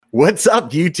What's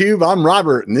up, YouTube? I'm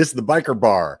Robert, and this is the Biker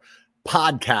Bar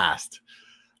podcast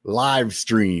live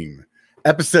stream,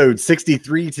 episode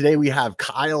 63. Today we have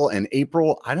Kyle and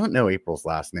April. I don't know April's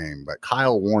last name, but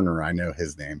Kyle Warner, I know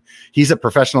his name. He's a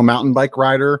professional mountain bike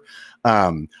rider.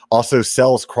 Also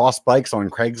sells cross bikes on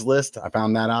Craigslist. I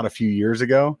found that out a few years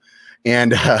ago.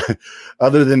 And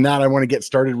other than that, I want to get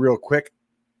started real quick.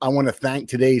 I want to thank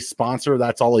today's sponsor.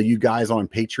 That's all of you guys on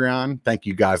Patreon. Thank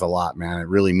you guys a lot, man. It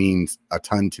really means a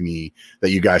ton to me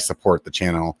that you guys support the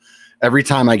channel. Every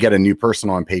time I get a new person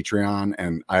on Patreon,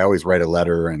 and I always write a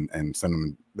letter and send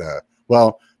them the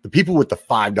people with the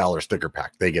 $5 sticker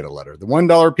pack, they get a letter. The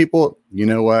 $1 people, you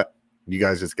know what? You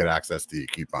guys just get access to your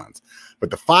coupons.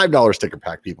 But the $5 sticker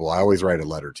pack people, I always write a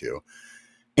letter to.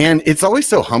 And it's always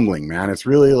so humbling, man. It's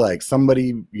really like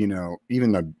somebody, you know,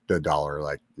 even the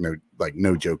dollar,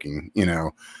 no joking, you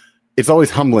know, it's always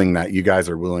humbling that you guys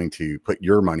are willing to put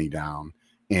your money down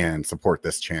and support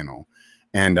this channel.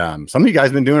 And some of you guys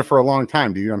have been doing it for a long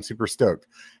time, dude. I'm super stoked.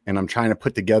 And I'm trying to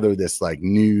put together this like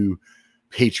new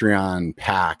Patreon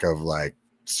pack of like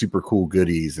super cool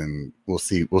goodies, and we'll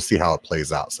see how it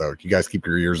plays out. So you guys keep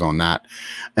your ears on that.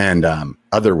 And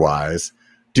otherwise,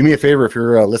 do me a favor, if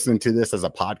you're listening to this as a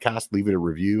podcast, leave it a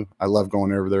review. I love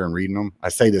going over there and reading them. I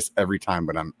say this every time,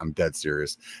 but I'm dead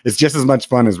serious. It's just as much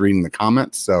fun as reading the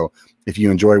comments. So if you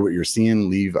enjoy what you're seeing,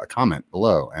 leave a comment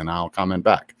below and I'll comment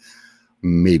back.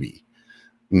 Maybe.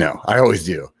 No, I always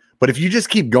do. But if you just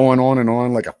keep going on and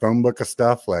on like a phone book of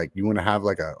stuff, like you want to have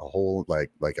like a whole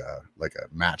like a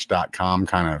match.com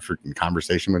kind of freaking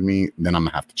conversation with me, then I'm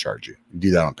gonna have to charge you. Do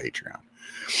that on Patreon.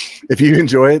 If you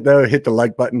enjoy it, though, hit the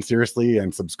like button, seriously,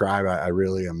 and subscribe. I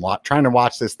really am trying to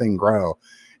watch this thing grow.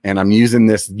 And I'm using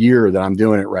this year that I'm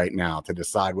doing it right now to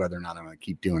decide whether or not I'm going to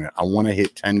keep doing it. I want to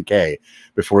hit 10K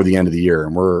before the end of the year.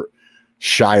 And we're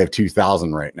shy of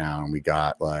 2,000 right now. And we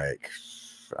got like,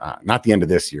 not the end of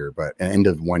this year, but end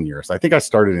of 1 year. So I think I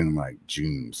started in like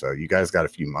June. So you guys got a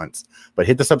few months. But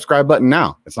hit the subscribe button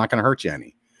now. It's not going to hurt you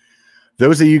any.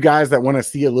 Those of you guys that want to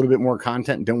see a little bit more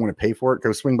content and don't want to pay for it,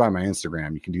 go swing by my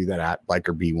Instagram. You can do that at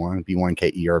BikerB1,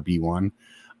 B1KERB1.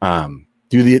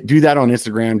 Do that on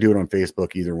Instagram, do it on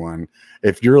Facebook, either one.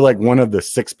 If you're like one of the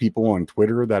 6 people on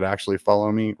Twitter that actually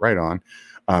follow me, right on.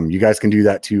 You guys can do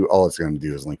that too. All it's going to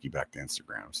do is link you back to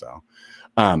Instagram. So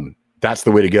that's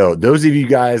the way to go. Those of you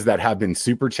guys that have been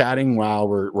super chatting while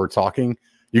we're talking,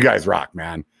 you guys rock,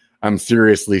 man. I'm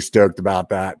seriously stoked about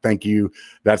that. Thank you.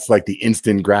 That's like the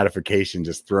instant gratification,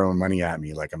 just throwing money at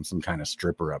me like I'm some kind of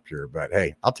stripper up here. But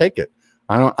hey, I'll take it.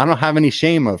 I don't have any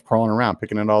shame of crawling around,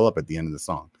 picking it all up at the end of the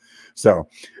song. So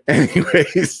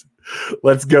anyways,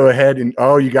 let's go ahead and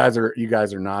you guys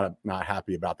are not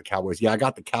happy about the Cowboys. Yeah, I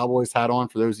got the Cowboys hat on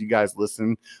for those of you guys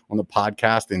listening on the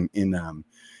podcast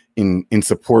in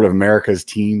support of America's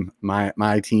team,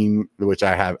 my team, which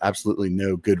I have absolutely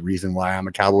no good reason why I'm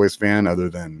a Cowboys fan other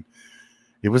than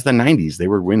it was the 90s. They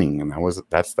were winning, and that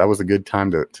was a good time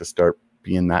to start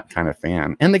being that kind of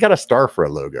fan. And they got a star for a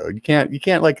logo. You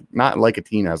can't like not like a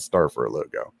team has a star for a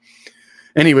logo.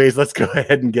 Anyways, let's go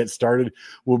ahead and get started.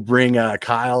 We'll bring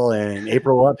Kyle and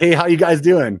April up. Hey, how you guys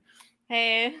doing?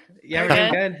 Hey. Yeah, we're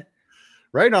doing good.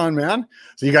 Right on, man.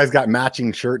 So you guys got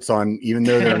matching shirts on, even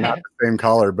though they're not the same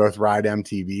color, both Ride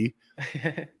MTV.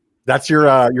 That's your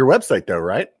website though,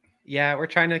 right? Yeah, we're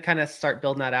trying to kind of start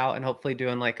building that out and hopefully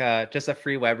doing like just a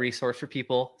free web resource for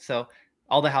people. So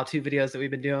all the how-to videos that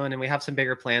we've been doing, and we have some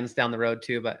bigger plans down the road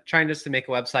too, but trying just to make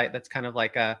a website that's kind of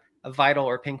like a Vital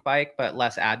or Pink Bike, but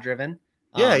less ad driven.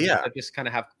 Yeah. So just kind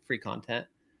of have free content.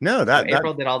 No,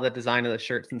 April did all the design of the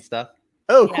shirts and stuff.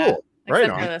 Oh, Yeah. cool. Right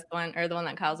Except on. for this one, or the one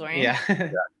that Kyle's wearing.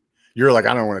 Yeah. You're like,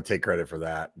 I don't want to take credit for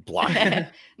that. Blind.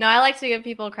 No, I like to give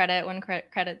people credit when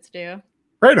credit's due.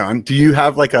 Right on. Do you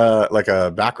have like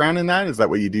a background in that? Is that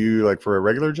what you do like for a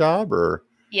regular job or?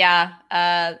 Yeah.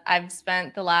 I've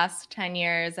spent the last 10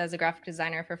 years as a graphic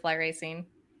designer for Fly Racing.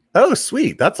 Oh,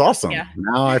 sweet. That's awesome. Yeah.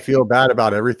 Now I feel bad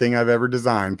about everything I've ever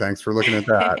designed. Thanks for looking at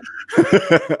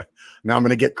that. Now I'm going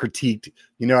to get critiqued.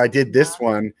 You know, I did this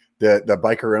one. The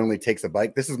biker only takes a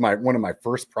bike. This is one of my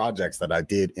first projects that I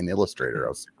did in Illustrator. I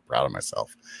was super proud of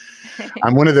myself.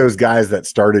 I'm one of those guys that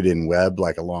started in web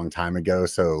like a long time ago.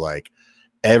 So like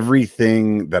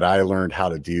everything that I learned how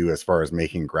to do as far as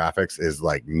making graphics is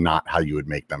like not how you would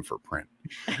make them for print.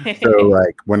 So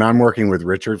like when I'm working with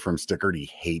Richard from Stickered, he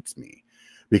hates me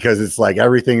because it's like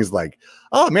everything is like,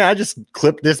 oh man, I just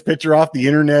clipped this picture off the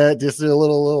internet, just did a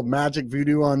little magic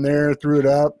voodoo on there, threw it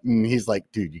up, and he's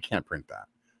like, dude, you can't print that.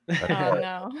 Oh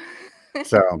no.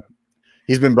 So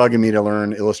he's been bugging me to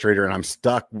learn Illustrator, and I'm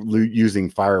stuck using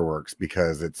Fireworks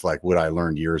because it's like what I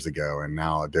learned years ago, and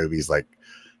now Adobe's like,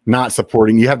 not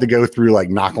supporting. You have to go through like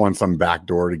knock on some back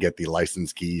door to get the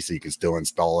license key so you can still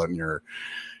install it in your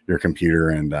computer.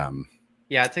 And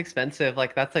yeah, it's expensive.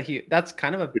 Like that's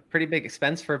kind of a pretty big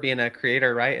expense for being a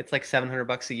creator, right? It's like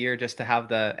 $700 a year just to have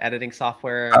the editing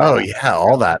software. Oh yeah,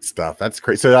 all that stuff. That's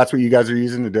crazy. So that's what you guys are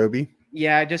using, Adobe?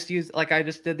 Yeah, I just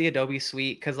did the Adobe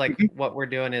suite because like what we're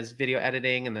doing is video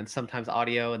editing and then sometimes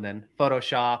audio and then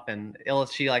Photoshop and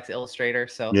she likes Illustrator.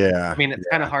 So yeah, I mean, it's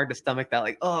kind of hard to stomach that.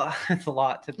 Like, oh, it's a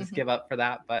lot to just give up for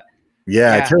that. But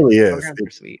yeah, it totally is.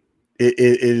 Sweet. It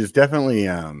is definitely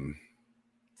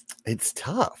it's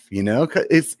tough, you know.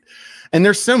 And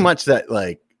there's so much that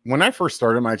like when I first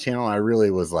started my channel, I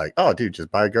really was like, oh, dude, just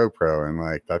buy a GoPro and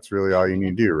like that's really all you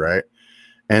need to do, right?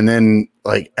 And then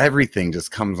like everything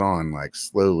just comes on like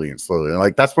slowly and slowly.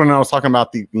 Like that's when I was talking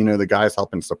about the guys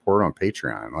helping support on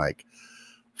Patreon. Like,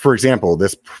 for example,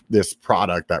 this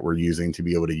product that we're using to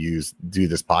be able to do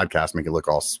this podcast, make it look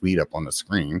all sweet up on the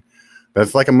screen.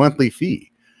 That's like a monthly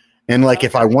fee. And like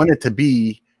if I want it to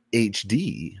be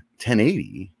HD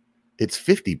 1080, it's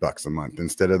 $50 a month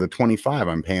instead of the 25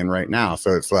 I'm paying right now.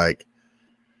 So it's like,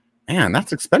 man,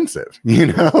 that's expensive,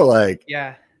 like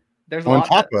yeah. There's a on lot,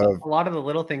 top of a lot of the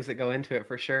little things that go into it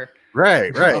for sure.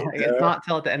 Right. Like, it's not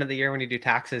till at the end of the year when you do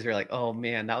taxes, you're like, oh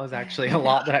man, that was actually a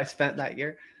lot that I spent that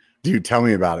year. Dude, tell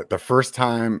me about it. The first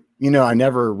time, I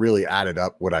never really added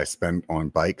up what I spent on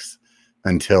bikes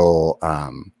until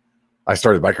I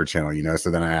started Biker Channel, so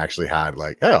then I actually had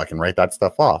like, oh, I can write that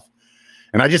stuff off.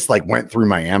 And I just like went through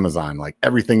my Amazon, like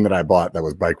everything that I bought that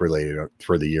was bike related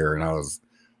for the year. And I was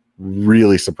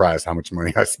really surprised how much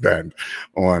money I spent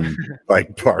on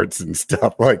bike parts and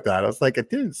stuff like that. I was like,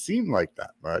 it didn't seem like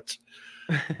that much,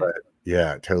 but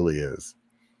yeah, it totally is.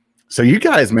 So you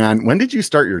guys, man, when did you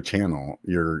start your channel?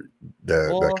 The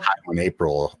Kyle in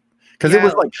April, because it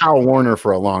was like Kyle Warner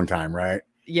for a long time, right?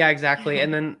 Yeah, exactly.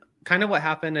 And then kind of what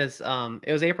happened is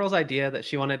it was April's idea that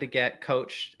she wanted to get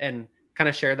coached and kind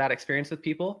of share that experience with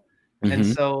people. And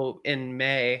so in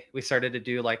May, we started to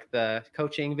do like the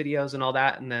coaching videos and all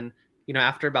that. And then,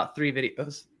 after about 3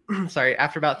 videos,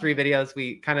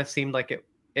 we kind of seemed like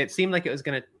it seemed like it was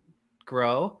going to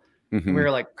grow. And we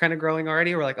were like kind of growing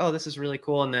already. We're like, oh, this is really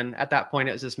cool. And then at that point,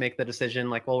 it was just make the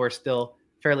decision like, well, we're still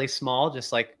fairly small.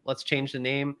 Just like, let's change the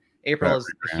name. April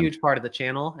is a huge part of the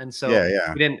channel. And so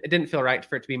it didn't feel right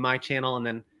for it to be my channel and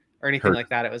then, or anything like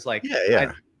that. It was like,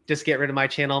 I'd just get rid of my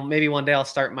channel. Maybe one day I'll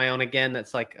start my own again.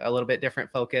 That's like a little bit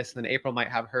different focus. And then April might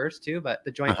have hers too, but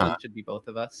the joint one should be both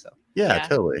of us. So yeah,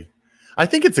 totally. I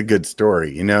think it's a good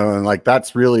story, and like,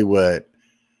 that's really what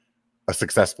a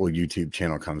successful YouTube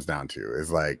channel comes down to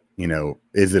is like,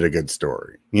 is it a good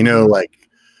story? Like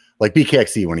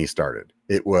BKXC, when he started,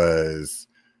 it was,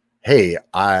 hey,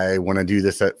 I want to do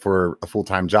this for a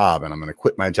full-time job and I'm going to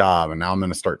quit my job and now I'm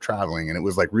going to start traveling. And it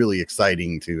was like really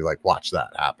exciting to like watch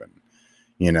that happen,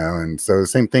 and so the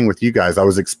same thing with you guys. I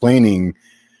was explaining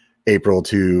April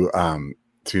to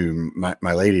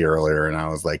my lady earlier, and I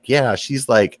was like, yeah, she's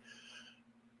like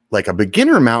a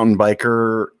beginner mountain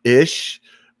biker ish,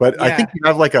 but I think you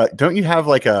have don't you have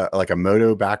like a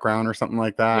moto background or something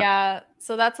like that? Yeah.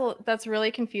 So that's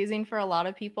really confusing for a lot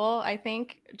of people. I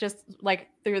think just like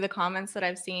through the comments that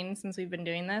I've seen since we've been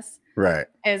doing this, right?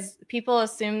 Is people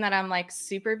assume that I'm like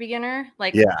super beginner,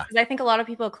 like, because I think a lot of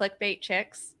people clickbait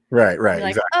chicks. Right. Like,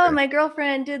 exactly. oh, my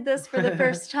girlfriend did this for the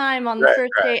first time on the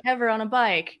first date ever on a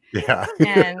bike. Yeah.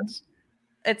 And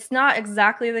it's not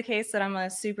exactly the case that I'm a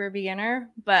super beginner,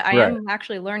 but I am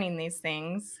actually learning these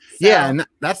things. So. Yeah, and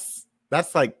that's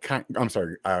like I'm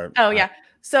sorry.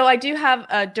 So I do have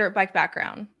a dirt bike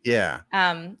background. Yeah.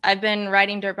 I've been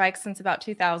riding dirt bikes since about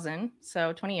 2000,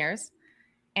 so 20 years.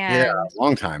 And yeah,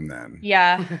 long time then.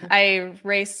 Yeah, I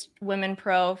raced Women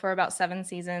Pro for about 7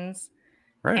 seasons.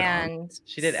 Right. And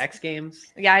she did X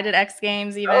Games. Yeah, I did X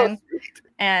Games even.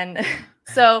 And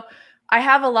so I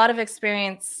have a lot of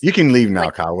experience. You can leave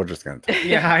now, Kyle. We're just going to talk.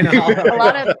 Yeah, I know. A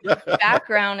lot of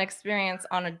background experience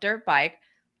on a dirt bike.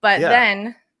 But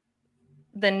then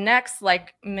the next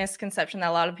like misconception that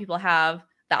a lot of people have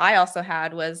that I also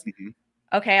had was,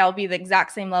 okay, I'll be the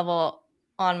exact same level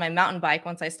on my mountain bike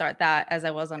once I start that as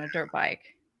I was on a dirt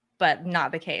bike. But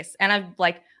not the case. And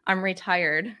I'm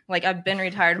retired. Like I've been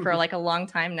retired for like a long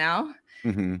time now.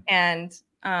 And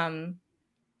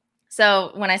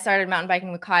so when I started mountain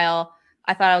biking with Kyle,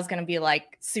 I thought I was going to be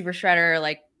like super shredder,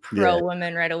 like pro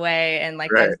woman right away. And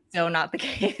like, that's so not the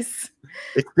case.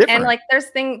 It's different. And like,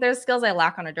 there's skills I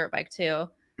lack on a dirt bike too.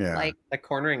 Yeah. Like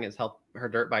cornering has helped her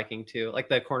dirt biking too. Like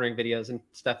the cornering videos and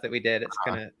stuff that we did, it's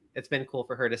it's been cool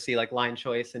for her to see like line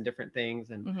choice and different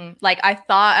things. And like I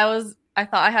thought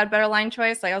I had better line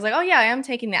choice. Like I was like, oh yeah, I am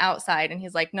taking the outside, and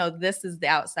he's like, no, this is the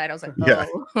outside. I was like,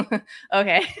 oh,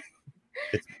 okay.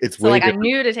 It's so way like different. I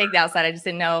knew to take the outside. I just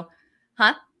didn't know,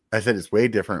 huh? I said it's way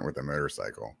different with a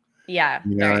motorcycle. Yeah,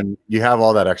 you know, and you have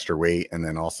all that extra weight, and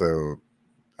then also,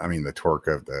 I mean, the torque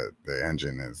of the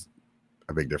engine is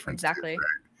a big difference. Exactly. Too,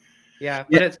 right? Yeah,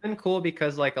 but it's been cool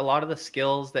because like a lot of the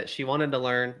skills that she wanted to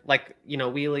learn, like, you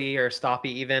know, wheelie or stoppie,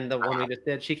 even the one we just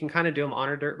did, she can kind of do them on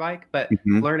her dirt bike, but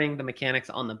learning the mechanics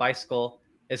on the bicycle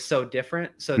is so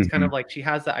different. So it's kind of like she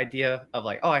has the idea of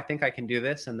like, oh, I think I can do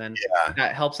this. And then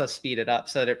that helps us speed it up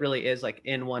so that it really is like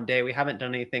in one day. We haven't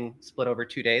done anything split over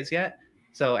 2 days yet.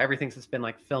 So everything's just been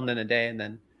like filmed in a day, and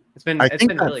then it's been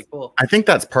really cool. I think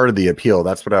that's part of the appeal.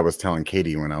 That's what I was telling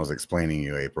Katie when I was explaining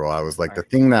you, April. I was like, the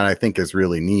thing that I think is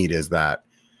really neat is that,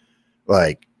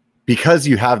 like, because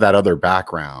you have that other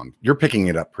background, you're picking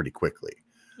it up pretty quickly.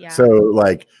 Yeah. So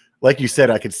like you said,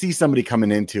 I could see somebody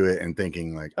coming into it and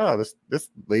thinking like, oh, this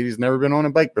lady's never been on a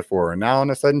bike before, and now all of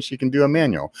a sudden she can do a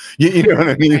manual. You know what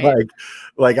I mean? Right.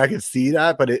 Like I could see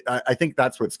that, but I think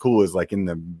that's what's cool is like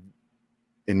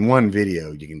in one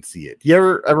video you can see it.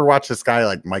 You ever watch this guy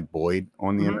like Mike Boyd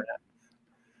on the internet?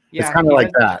 Yeah, it's kind of like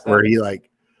that where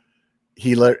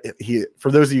he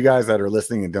for those of you guys that are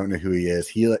listening and don't know who he is,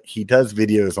 he does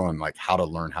videos on like how to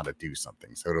learn how to do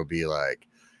something. So it'll be like,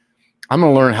 I'm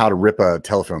gonna learn how to rip a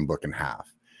telephone book in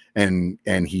half, and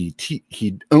he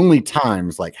only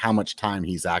times like how much time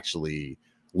he's actually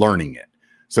learning it.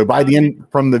 So by the end,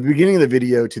 from the beginning of the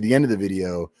video to the end of the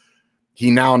video, he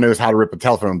now knows how to rip a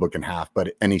telephone book in half,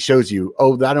 and he shows you,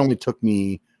 oh, that only took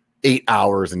me 8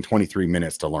 hours and 23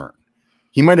 minutes to learn.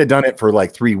 He might have done it for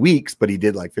like 3 weeks, but he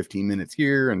did like 15 minutes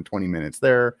here and 20 minutes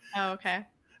there. Oh, okay.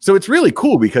 So it's really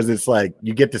cool because it's like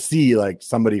you get to see like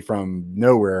somebody from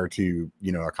nowhere to,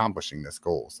 you know, accomplishing this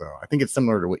goal. So I think it's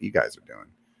similar to what you guys are doing.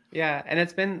 Yeah. And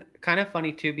it's been kind of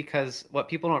funny too, because what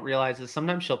people don't realize is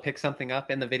sometimes she'll pick something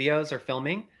up in the videos or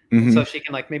filming. So she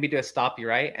can like maybe do a stoppie,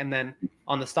 right? And then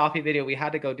on the stoppie video, we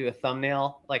had to go do a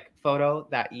thumbnail like photo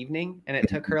that evening, and it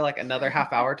took her like another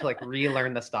half hour to like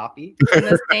relearn the stoppie in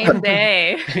the same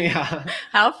day. Yeah,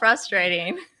 how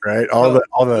frustrating, right? All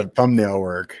the thumbnail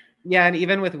work. Yeah, and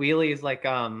even with wheelies, like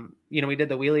you know, we did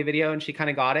the wheelie video, and she kind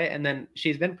of got it, and then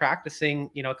she's been practicing,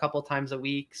 you know, a couple times a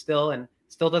week still, and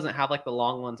still doesn't have like the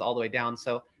long ones all the way down.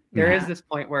 So there is this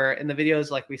point where in the videos,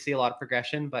 like we see a lot of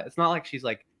progression, but it's not like she's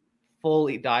like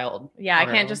fully dialed. Yeah, I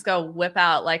can't just go whip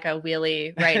out like a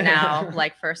wheelie right now,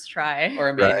 like first try. Or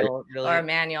a manual, really. Or a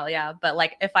manual, yeah. But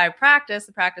like if I practice,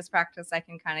 I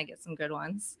can kind of get some good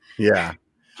ones. Yeah.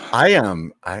 I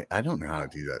don't know how to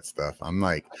do that stuff. I'm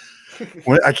like,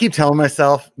 I keep telling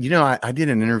myself, you know, I did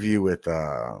an interview with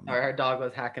our dog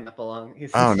was hacking up along.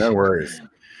 Oh, no worries.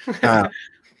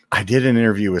 I did an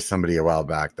interview with somebody a while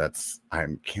back I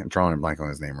can't draw a blank on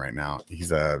his name right now.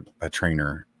 He's a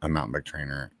trainer, a mountain bike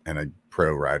trainer, and a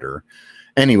pro rider.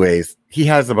 Anyways, he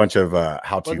has a bunch of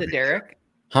how-to. Was it Derek?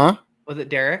 Huh? Was it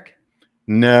Derek?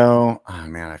 No. Oh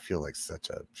man, I feel like such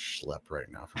a schlep right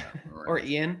now. Or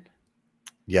Ian?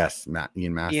 Yes,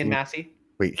 Ian Massey. Ian Massey.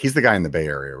 Wait, he's the guy in the Bay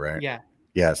Area, right? Yeah.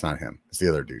 Yeah, it's not him. It's the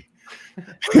other dude.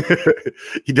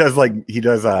 he does like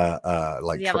does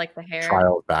he have like the hair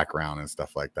trial background and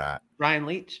stuff like that. Ryan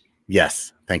Leach.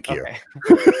 Yes, thank you. Okay.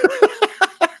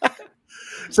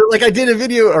 So like I did a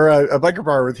video or a biker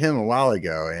bar with him a while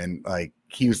ago, and like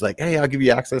he was like, hey, I'll give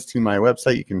you access to my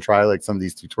website, you can try like some of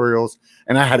these tutorials,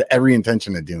 and I had every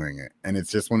intention of doing it. And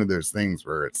it's just one of those things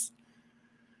where it's,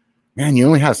 man, you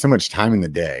only have so much time in the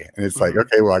day, and it's like,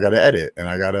 okay, well, I gotta edit, and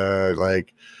I gotta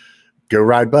like go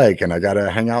ride bike, and I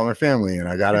gotta hang out with my family, and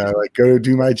I gotta like go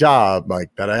do my job like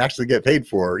that I actually get paid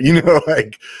for, you know,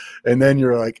 like, and then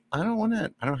you're like, I don't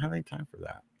have any time for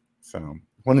that. So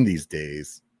one of these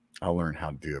days I'll learn how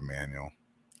to do a manual.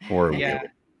 Or yeah,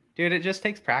 dude, it just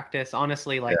takes practice,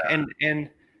 honestly. Like, and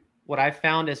what I've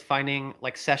found is finding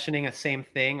like sessioning a same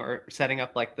thing or setting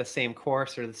up like the same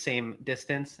course or the same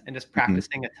distance and just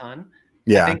practicing a ton.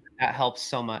 Yeah, I think that helps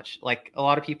so much. Like a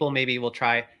lot of people maybe will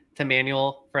try to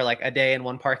manual for like a day in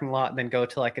one parking lot and then go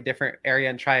to like a different area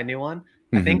and try a new one.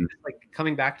 I think like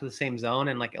coming back to the same zone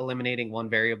and like eliminating one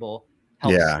variable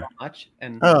helps so much.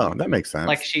 And oh, that makes sense.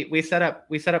 Like we set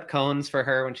up cones for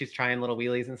her when she's trying little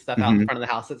wheelies and stuff out in front of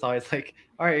the house. It's always like,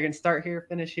 all right, you're gonna start here,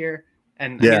 finish here.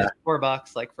 And I mean, it's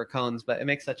 $4 like for cones, but it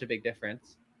makes such a big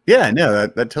difference. Yeah, no,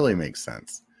 that totally makes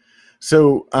sense.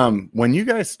 So when you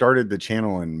guys started the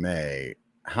channel in May,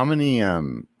 how many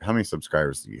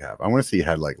subscribers do you have? I want to see you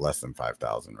had like less than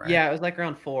 5,000, right? Yeah, it was like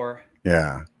around 4.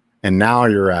 Yeah. And now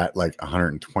you're at like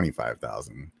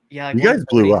 125,000. Yeah, like you guys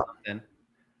blew up. Something.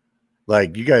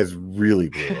 Like you guys really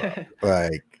blew up.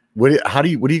 Like what do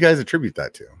you guys attribute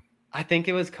that to? I think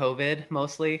it was COVID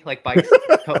mostly, like bikes,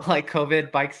 like COVID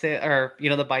bikes, or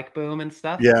the bike boom and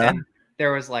stuff. Yeah. And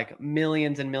there was like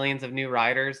millions and millions of new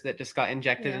riders that just got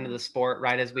injected into the sport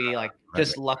right as we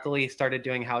just luckily started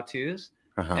doing how-tos.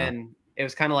 And it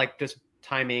was kind of like just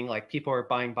timing, like people were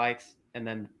buying bikes and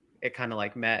then it kind of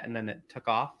like met and then it took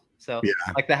off. So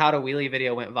like the how to wheelie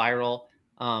video went viral.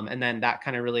 And then that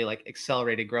kind of really like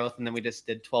accelerated growth. And then we just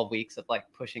did 12 weeks of like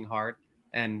pushing hard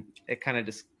and it kind of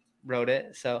just wrote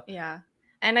it. So yeah.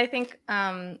 And I think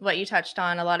what you touched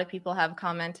on, a lot of people have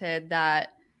commented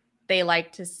that they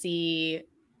like to see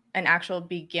an actual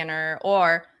beginner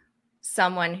or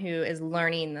someone who is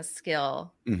learning the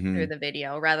skill through the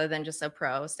video rather than just a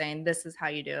pro saying, this is how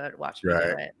you do it. Watch me do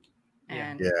it.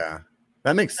 And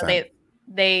that makes sense.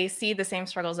 They see the same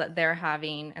struggles that they're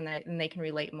having and they can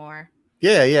relate more.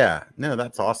 Yeah. No,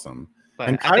 that's awesome. But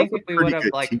and I think if we would have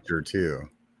teacher too.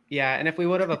 Yeah. And if we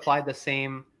would have applied the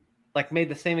same, like made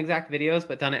the same exact videos,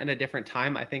 but done it in a different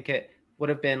time, I think it would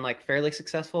have been like fairly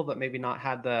successful, but maybe not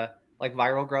had the like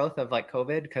viral growth of like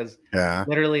COVID. Cause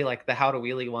literally like the how to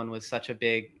wheelie one was such a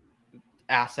big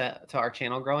asset to our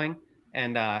channel growing.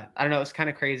 And I don't know, it's kind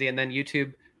of crazy. And then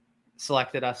YouTube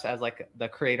selected us as like the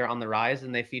creator on the rise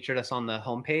and they featured us on the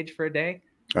homepage for a day.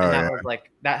 And that was like,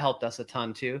 that helped us a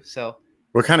ton too. So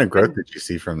what kind of growth did you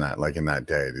see from that? Like in that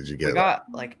day, did you get? We got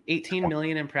like 18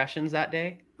 million impressions that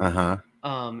day.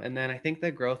 And then I think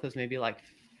the growth was maybe like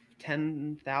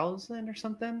 10,000 or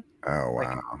something. Oh, wow.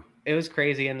 Like, it was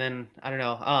crazy. And then I don't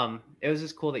know. It was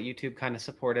just cool that YouTube kind of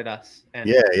supported us. And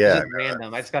it was just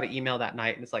random. I just got an email that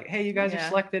night and it's like, hey, you guys are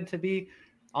selected to be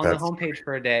on the homepage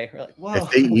for a day. We're like, whoa. If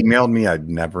they emailed me, I'd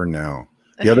never know.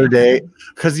 The other day,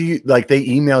 because they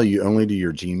email you only to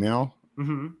your Gmail.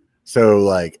 So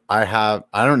like I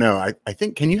don't know. I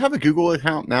think, can you have a Google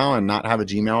account now and not have a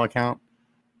Gmail account?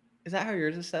 Is that how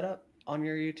yours is set up on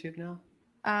your YouTube now?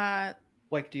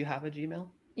 Like, do you have a Gmail?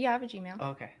 Yeah, I have a Gmail. Oh,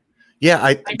 okay.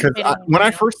 Yeah, because when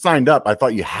I first signed up, I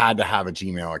thought you had to have a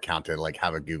Gmail account to like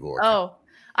have a Google account. Oh,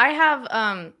 I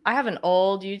have an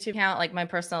old YouTube account, like my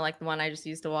personal, like the one I just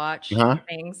used to watch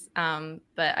things.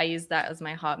 But I use that as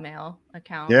my Hotmail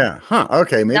account. Yeah.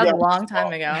 Okay. Maybe that was a long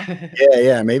time ago.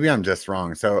 Yeah. Maybe I'm just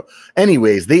wrong. So,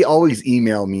 anyways, they always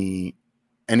email me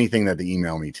anything that they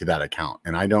email me to that account,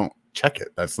 and I don't check it.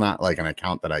 That's not like an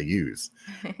account that I use.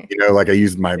 Like I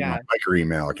use my biker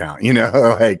email account.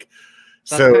 Like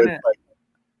that's so. Kinda, it's like,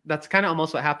 that's kind of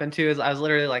almost what happened too. Is I was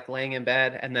literally like laying in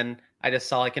bed, and then I just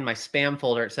saw like in my spam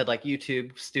folder it said like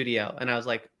YouTube Studio, and I was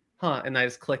like, huh, and I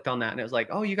just clicked on that, and it was like,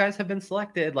 oh, you guys have been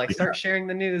selected. Like, start sharing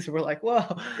the news. And we're like, whoa.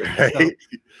 Right? So,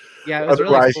 yeah, it Otherwise, was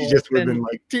really cool. You just would have been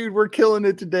like, dude, we're killing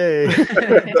it today.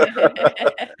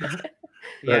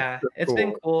 It's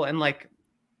been cool, and like,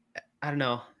 I don't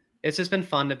know, it's just been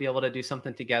fun to be able to do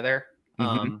something together.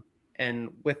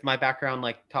 And with my background,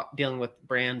 like dealing with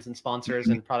brands and sponsors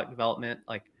and product development,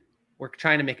 like we're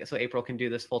trying to make it so April can do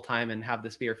this full time and have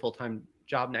this be her full-time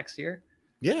job next year.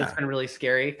 Yeah. It's been really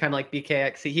scary. Kind of like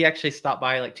BKX. He actually stopped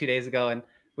by like 2 days ago and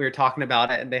we were talking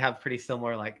about it, and they have pretty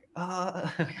similar like, Yeah,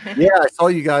 I saw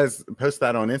you guys post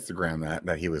that on Instagram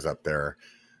that he was up there.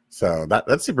 So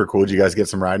that's super cool. Did you guys get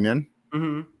some riding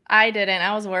in? I didn't.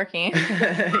 I was working.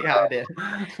 Yeah, I did.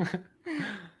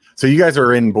 So you guys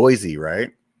are in Boise,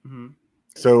 right?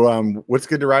 So what's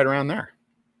good to ride around there?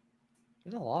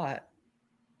 There's a lot.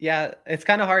 Yeah, it's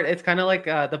kind of hard. It's kind of like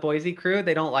the Boise crew.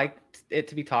 They don't like it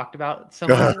to be talked about so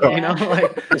much,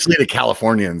 like especially the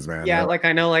Californians, man. Yeah, like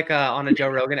I know, like on a Joe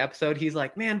Rogan episode, he's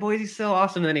like, "Man, Boise's so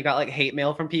awesome." And then he got like hate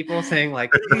mail from people saying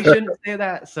like, "You shouldn't say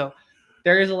that." So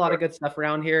there is a lot of good stuff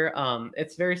around here.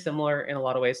 It's very similar in a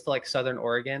lot of ways to like Southern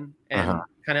Oregon, and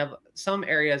kind of some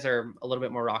areas are a little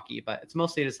bit more rocky, but it's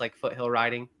mostly just like foothill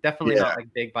riding. Definitely not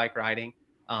like big bike riding.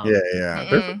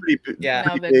 There's a pretty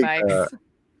big bikes.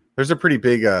 There's a pretty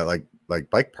big like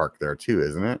bike park there too,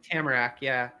 isn't it? Tamarack,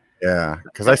 yeah,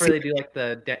 because I see they do like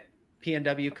the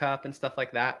PNW Cup and stuff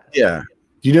like that. Yeah,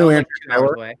 do you know Andrew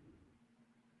Taylor?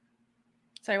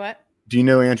 Sorry, what? Do you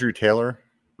know Andrew Taylor?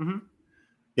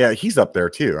 Yeah, he's up there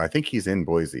too. I think he's in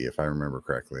Boise, if I remember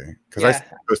correctly. Because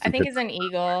I think he's in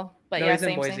Eagle, but he's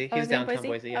in Boise. He's downtown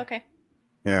Boise. Yeah. Okay.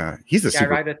 Yeah, he's a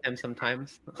super. I ride with him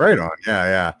sometimes. Right on.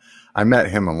 Yeah. I met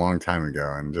him a long time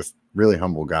ago, and just really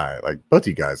humble guy. Like both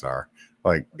you guys are.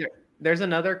 Like there's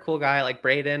another cool guy like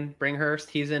Braden Bringhurst.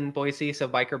 He's in Boise, so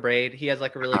Biker Braid. He has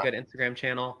like a really good Instagram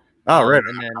channel. Oh, right.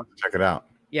 And then, check it out.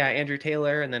 Yeah, Andrew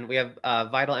Taylor, and then we have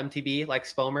Vital MTB, like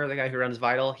Spomer, the guy who runs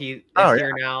Vital. He is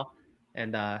here now.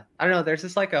 And I don't know, there's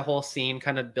just like a whole scene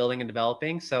kind of building and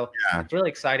developing. So it's really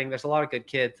exciting. There's a lot of good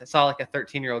kids. I saw like a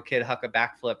 13-year-old kid huck a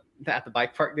backflip at the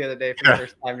bike park the other day for the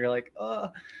first time. You're like, oh.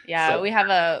 Yeah, So, we have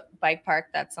a bike park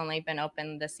that's only been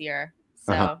open this year.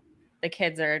 So the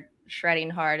kids are shredding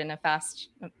hard in a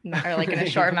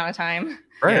short amount of time.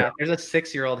 Right. Yeah, there's a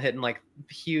 6-year-old hitting like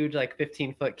huge, like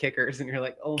 15-foot kickers, and you're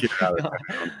like, oh my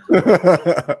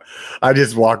God. I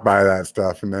just walk by that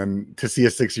stuff, and then to see a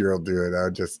 6-year-old do it, I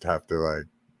would just have to like,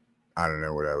 I don't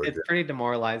know what I would do. It's pretty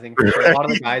demoralizing. For sure. A lot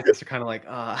of the guys just are kind of like,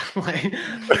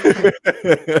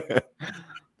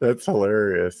 That's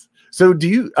hilarious. So do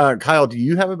you, Kyle, do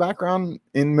you have a background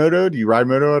in moto? Do you ride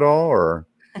moto at all, or?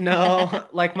 No,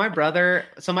 like my brother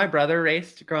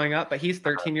raced growing up, but he's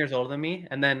 13 years older than me.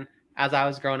 And then as I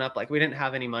was growing up, like we didn't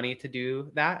have any money to do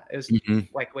that. It was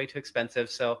like way too expensive.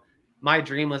 So my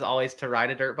dream was always to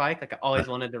ride a dirt bike. Like I always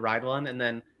wanted to ride one. And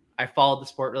then I followed the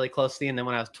sport really closely. And then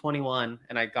when I was 21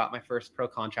 and I got my first pro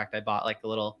contract, I bought like a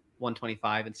little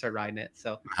 125 and started riding it.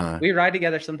 So we ride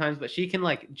together sometimes, but she can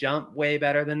like jump way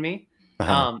better than me.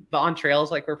 But on trails,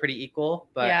 like we're pretty equal,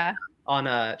 but on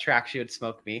a track, she would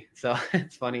smoke me. So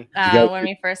it's funny. When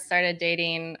we first started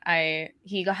dating,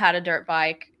 he had a dirt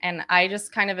bike, and I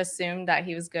just kind of assumed that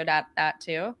he was good at that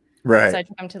too. Right. So I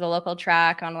took him to the local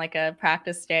track on like a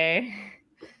practice day.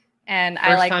 And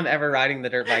first time ever riding the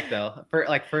dirt bike though.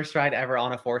 First ride ever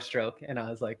on a 4-stroke. And I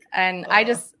was like, and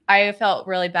I felt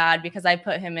really bad because I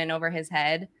put him in over his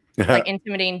head. Like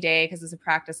intimidating day because it's a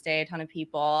practice day, a ton of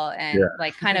people, and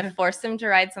like kind of forced him to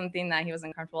ride something that he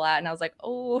wasn't comfortable at. And I was like,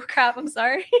 oh crap, I'm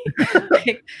sorry.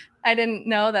 Like, I didn't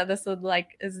know that this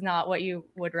is not what you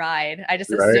would ride. I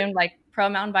just assumed like pro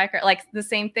mountain biker, like the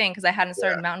same thing, because I hadn't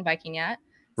started mountain biking yet.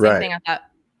 Same thing. I thought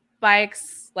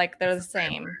bikes, like they're the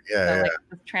same. Like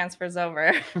it transfers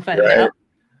over. But no.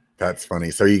 That's funny.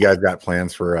 So you guys got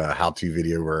plans for a how-to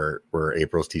video where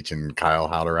April's teaching Kyle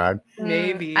how to ride?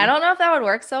 Maybe. I don't know if that would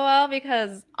work so well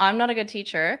because I'm not a good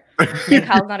teacher and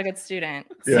Kyle's not a good student.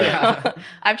 So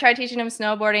I've tried teaching him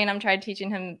snowboarding. I've tried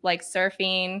teaching him like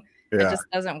surfing. It just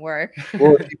doesn't work.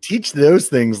 Well, if you teach those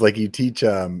things like you teach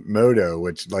moto,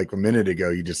 which like a minute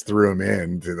ago you just threw them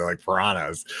into the, like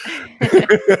piranhas.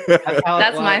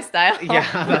 That's my style.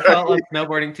 Yeah, that's how it was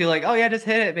snowboarding too. Like, oh yeah, just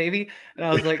hit it, baby. And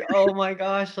I was like, oh my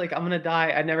gosh, like I'm gonna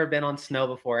die. I'd never been on snow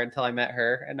before until I met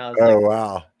her, and I was like,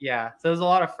 wow, yeah. So there's a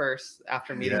lot of firsts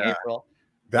after meeting April.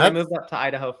 So I moved up to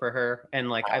Idaho for her, and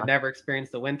like I've never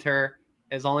experienced the winter.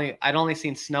 I'd only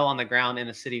seen snow on the ground in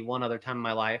a city one other time in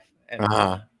my life,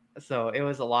 and so it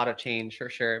was a lot of change for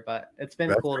sure, but it's been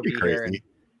cool to be here and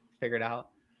figure it out.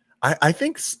 I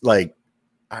think like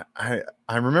I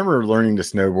remember learning to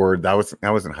snowboard.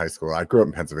 That was in high school. I grew up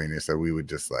in Pennsylvania, so we would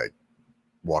just like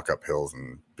walk up hills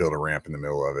and build a ramp in the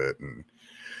middle of it.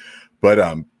 But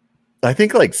I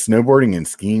think like snowboarding and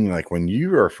skiing, like when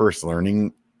you are first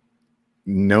learning,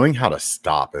 knowing how to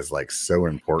stop is like so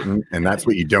important, and that's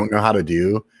what you don't know how to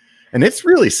do. And it's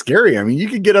really scary. I mean, you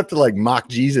could get up to like mock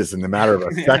Jesus in the matter of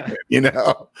a second, you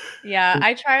know? Yeah,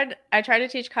 I tried to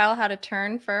teach Kyle how to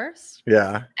turn first.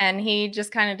 Yeah. And he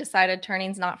just kind of decided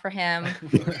turning's not for him.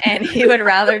 And he would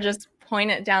rather just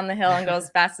point it down the hill and go as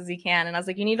fast as he can. And I was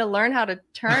like, you need to learn how to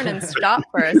turn and stop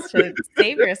first to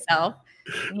save yourself.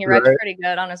 And he wrecked pretty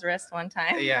good on his wrist one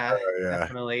time. Yeah,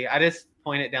 definitely. I just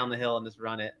point it down the hill and just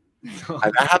run it.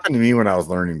 That happened to me when I was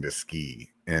learning to ski.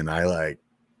 And I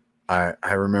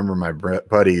remember my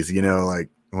buddies, you know, like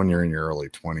when you're in your early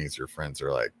 20s, your friends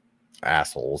are like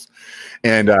assholes.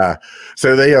 And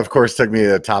so they, of course, took me to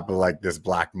the top of like this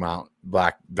black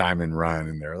diamond run.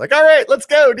 And they're like, all right, let's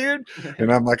go, dude.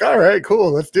 And I'm like, all right,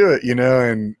 cool, let's do it, you know.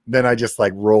 And then I just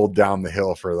like rolled down the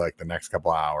hill for like the next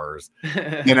couple hours.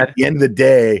 And at the end of the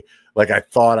day, like I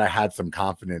thought I had some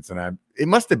confidence, and it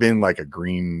must have been like a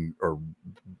green or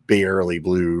barely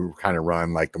blue kind of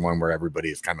run, like the one where everybody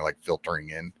is kind of like filtering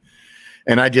in.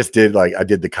 And I just did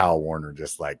the Kyle Warner,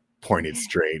 just like pointed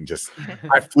straight and just,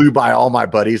 I flew by all my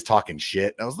buddies talking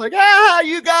shit. And I was like,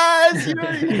 you guys, you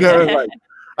know, like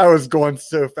I was going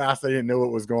so fast. I didn't know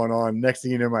what was going on. Next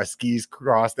thing you know, my skis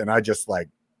crossed and I just like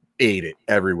ate it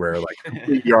everywhere. Like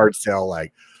complete yard sale,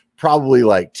 like probably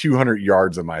like 200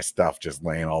 yards of my stuff just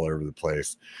laying all over the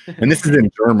place. And this is in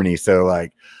Germany. So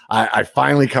like, I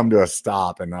finally come to a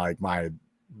stop, and like my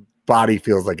body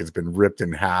feels like it's been ripped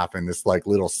in half, and this like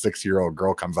little 6-year-old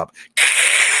girl comes up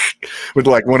with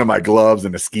like one of my gloves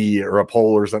and a ski or a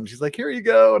pole or something. She's like, here you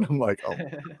go. And I'm like, oh,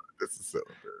 this is so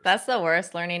embarrassing. That's the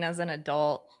worst learning as an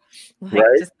adult. Like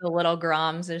just the little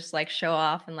groms just like show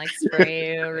off and like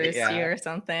spray you or roost you or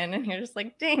something, and you're just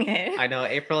like, dang it. I know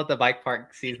April at the bike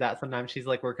park sees that sometimes. She's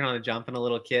like working on a jump, and a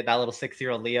little kid, that little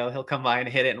 6-year-old Leo, he'll come by and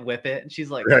hit it and whip it, and she's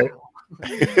like, oh.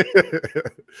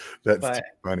 That's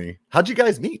funny. How'd you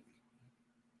guys meet?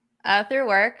 Through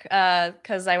work,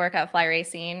 because I work at Fly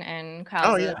Racing and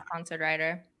Kyle's a sponsored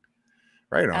rider.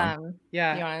 Right on.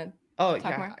 Yeah. You want to? Oh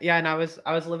yeah, more? Yeah. And I was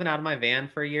living out of my van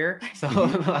for a year, so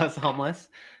I was homeless.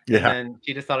 Yeah. And then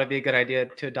she just thought it'd be a good idea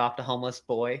to adopt a homeless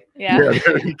boy. Yeah.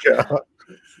 There you go.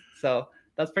 So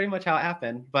that's pretty much how it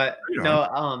happened. But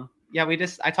no, yeah,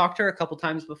 I talked to her a couple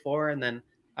times before, and then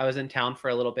I was in town for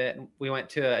a little bit, and we went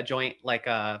to a joint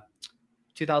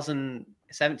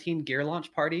 2017 gear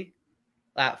launch party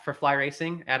for Fly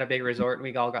Racing at a big resort, and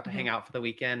we all got to hang out for the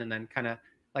weekend, and then kind of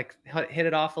hit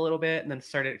it off a little bit, and then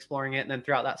started exploring it. And then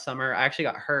throughout that summer, I actually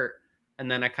got hurt,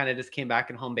 and then I kind of just came back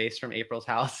and home base from April's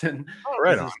house, and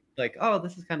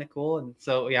this is kind of cool. And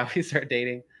so yeah, we started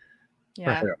dating.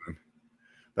 Yeah,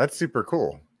 that's super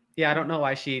cool. Yeah, I don't know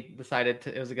why she decided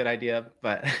it was a good idea,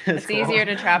 but it's cool. Easier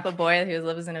to trap a boy who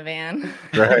lives in a van.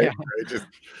 Right.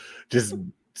 Just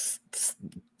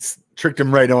tricked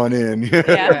him right on in.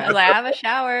 Yeah, I have a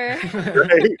shower.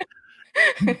 Right.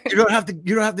 You don't have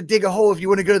to dig a hole if you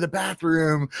want to go to the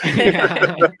bathroom.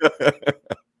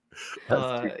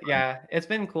 Yeah, it's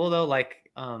been cool though.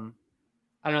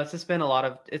 I don't know, it's been a lot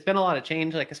of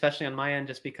change, especially on my end,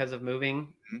 just because of moving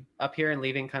up here and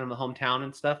leaving kind of the hometown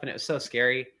and stuff. And it was so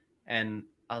scary. And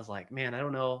I was like, man, I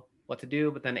don't know what to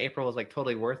do. But then April was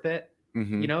totally worth it.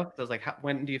 You know, because I was like,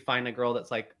 when do you find a girl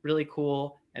that's really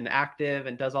cool and active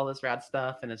and does all this rad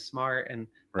stuff and is smart? And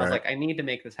I was like, I need to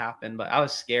make this happen. But I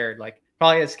was scared,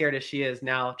 probably as scared as she is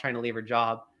now, trying to leave her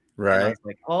job. Right. And I was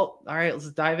like, oh, all right, let's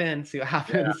dive in, see what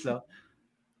happens. Yeah. So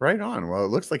right on. Well, it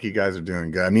looks like you guys are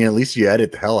doing good. I mean, at least you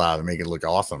edit the hell out and make it look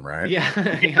awesome, right?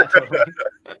 Yeah. Yeah, totally.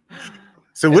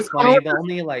 So what's funny?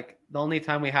 The only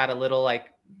time we had a little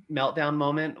meltdown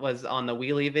moment was on the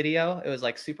wheelie video. It was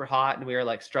super hot and we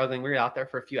were struggling. We were out there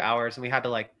for a few hours and we had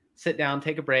to sit down,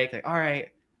 take a break. All right,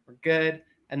 we're good.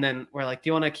 And then we're do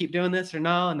you want to keep doing this or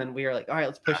no? And then we were all right,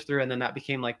 let's push through. And then that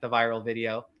became the viral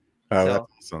video. Oh, so, that's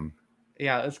awesome.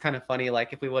 Yeah, it's kind of funny.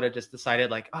 If we would have just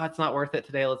decided oh, it's not worth it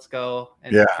today, let's go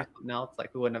and do something else,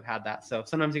 we wouldn't have had that. So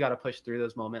sometimes you got to push through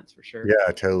those moments for sure.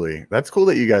 Yeah, totally. That's cool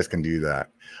that you guys can do that.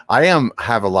 I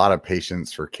have a lot of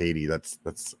patience for Katie. That's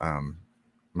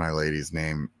my lady's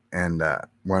name. And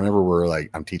whenever we're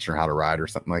I'm teaching her how to ride or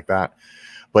something like that.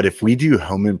 But if we do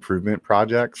home improvement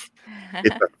projects,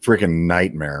 it's a freaking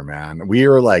nightmare, man. We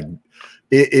are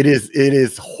it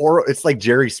is horrible. It's like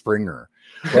Jerry Springer.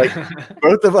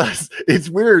 Both of us, it's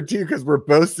weird too, because we're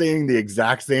both saying the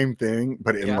exact same thing,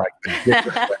 but in a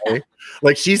different way.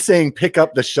 She's saying pick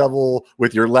up the shovel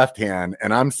with your left hand,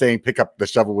 and I'm saying pick up the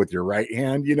shovel with your right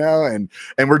hand, and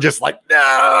we're just no.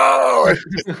 I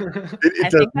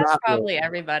think that's probably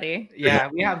everybody. Yeah,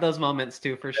 we have those moments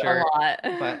too, for sure. A lot.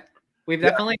 But we've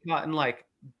definitely gotten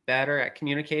better at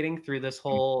communicating through this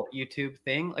whole YouTube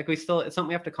thing. It's something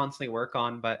we have to constantly work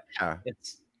on, but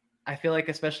I feel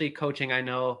especially coaching, I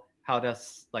know how to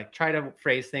try to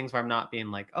phrase things where I'm not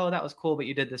being oh, that was cool, but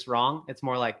you did this wrong. It's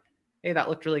more hey, that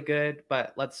looked really good,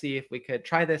 but let's see if we could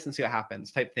try this and see what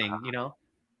happens type thing,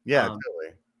 Yeah,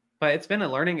 totally. But it's been a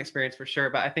learning experience for sure.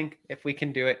 But I think if we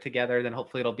can do it together, then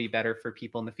hopefully it'll be better for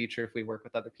people in the future if we work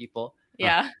with other people.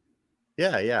 Yeah.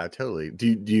 Yeah, totally.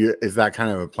 Do you is that kind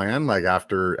of a plan?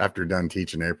 After done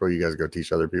teaching April, you guys go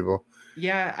teach other people?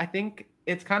 Yeah, I think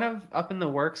it's kind of up in the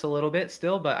works a little bit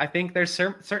still, but I think there's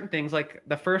certain things.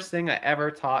 The first thing I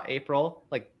ever taught April,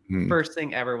 first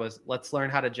thing ever, was let's learn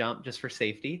how to jump just for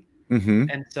safety.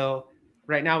 And so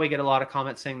right now we get a lot of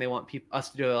comments saying they want us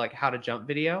to do how to jump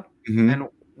video, and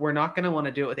we're not going to want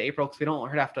to do it with April because we don't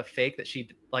want her to have to fake that she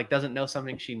doesn't know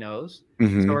something she knows.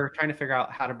 So we're trying to figure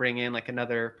out how to bring in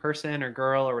another person or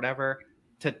girl or whatever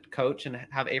to coach and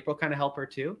have April kind of help her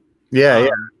too. Yeah.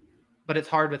 But it's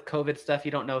hard with COVID stuff.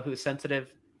 You don't know who's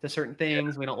sensitive to certain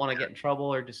things. We don't want to get in trouble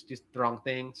or just do the wrong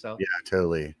thing. So yeah,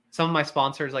 totally. Some of my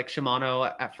sponsors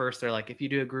Shimano at first, they're if you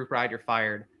do a group ride, you're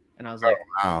fired. And I was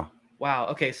wow.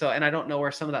 Okay. So, and I don't know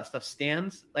where some of that stuff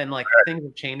stands, and things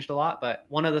have changed a lot, but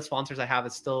one of the sponsors I have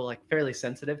is still fairly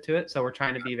sensitive to it. So we're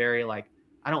trying to be very I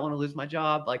don't want to lose my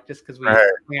job, just because we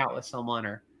hang out with someone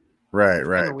or right.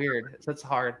 Kind of weird. So it's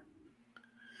hard.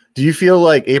 Do you feel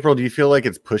April,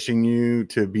 it's pushing you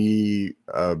to be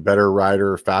a better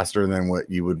rider faster than what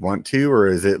you would want to, or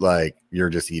is it you're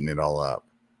just eating it all up?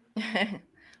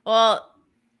 Well,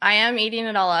 I am eating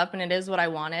it all up, and it is what I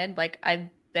wanted. I've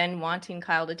been wanting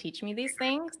Kyle to teach me these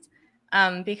things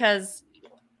because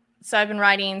I've been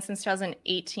riding since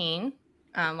 2018,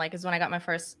 is when I got my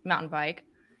first mountain bike,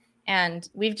 and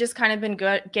we've just kind of been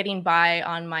getting by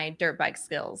on my dirt bike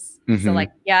skills. So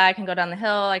I can go down the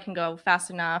hill, I can go fast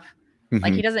enough,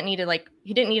 Like he doesn't need to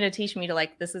he didn't need to teach me to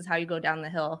this is how you go down the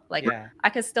hill. Like I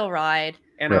could still ride.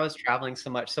 And I was traveling so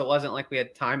much, so it wasn't like we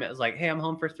had time. It was like, hey, I'm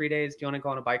home for 3 days. Do you want to go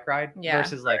on a bike ride? Yeah.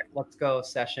 Versus like, let's go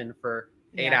session for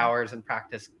 8 hours and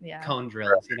practice cone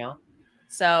drills, you know?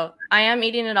 So I am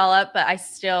eating it all up, but I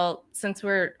still, since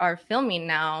are filming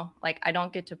now, I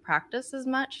don't get to practice as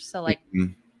much. So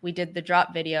we did the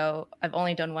drop video. I've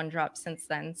only done 1 drop since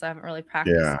then, so I haven't really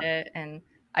practiced it. And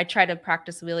I try to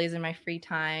practice wheelies in my free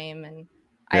time, and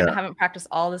I haven't practiced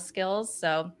all the skills.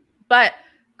 So, but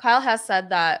Kyle has said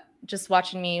that just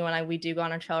watching me when we do go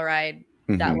on a trail ride,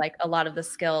 that a lot of the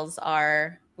skills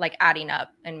are adding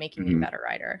up and making me a better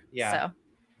rider. Yeah.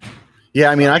 So. Yeah,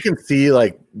 I mean, I can see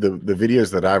the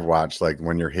videos that I've watched,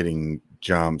 when you're hitting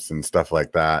jumps and stuff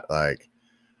like that,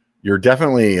 you're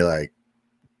definitely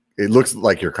it looks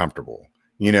like you're comfortable,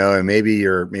 and maybe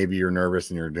you're nervous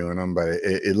and you're doing them, but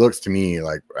it looks to me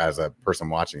as a person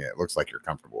watching it, it looks like you're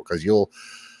comfortable because Well,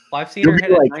 I've seen her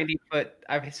hit a 90-foot.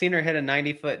 I've seen her hit a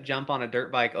 90-foot jump on a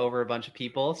dirt bike over a bunch of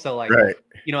people. So a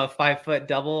 5-foot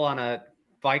double on a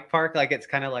bike park, it's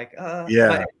kind of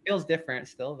but it feels different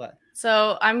still. But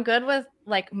so I'm good with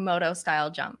moto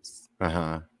style jumps.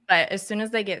 But as soon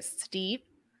as they get steep,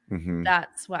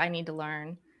 that's what I need to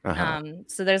learn.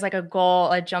 So there's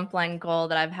a jump line goal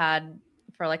that I've had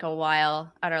for a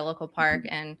while at our local park,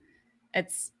 and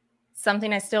it's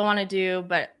something I still want to do,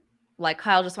 but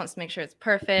Kyle just wants to make sure it's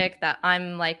perfect, that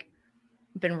I'm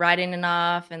been riding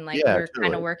enough, and we're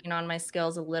kind of working on my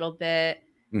skills a little bit.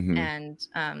 And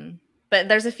but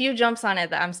there's a few jumps on it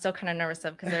that I'm still kind of nervous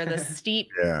of because they're the steep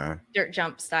dirt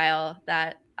jump style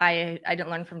that I didn't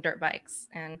learn from dirt bikes.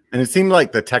 And it seemed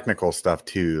like the technical stuff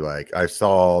too. I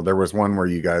saw there was one where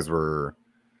you guys were,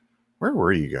 where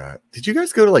were you guys? Did you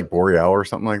guys go to Boreal or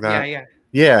something like that?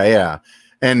 Yeah.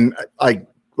 And I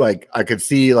could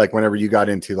see whenever you got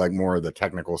into more of the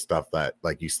technical stuff that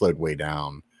you slowed way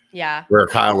down. Yeah. Where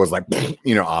Kyle was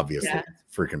obviously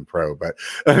freaking pro, but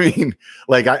I mean,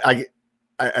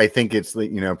 I think it's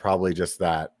probably just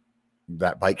that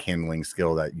bike handling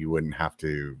skill that you wouldn't have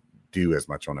to do as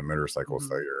much on a motorcycle.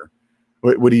 So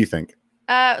what do you think?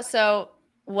 So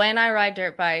when I ride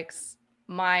dirt bikes,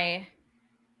 my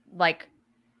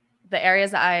the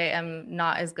areas that I am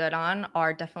not as good on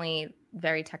are definitely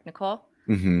very technical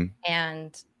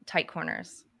and tight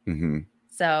corners.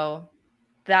 So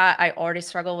that I already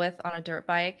struggle with on a dirt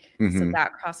bike. So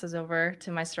that crosses over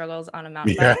to my struggles on a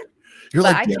mountain bike. You're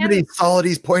damn it, he's solid.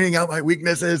 He's pointing out my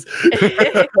weaknesses.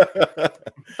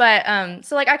 But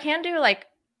so I can do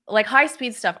high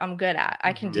speed stuff. I'm good at.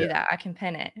 I can do that. I can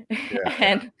pin it.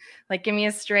 And give me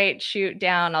a straight shoot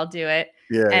down, I'll do it.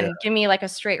 And give me a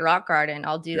straight rock garden,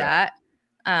 I'll do that.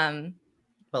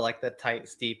 But the tight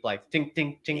steep tink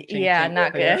tink tink. Yeah, tink,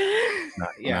 not good.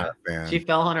 Not she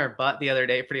fell on her butt the other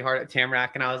day pretty hard at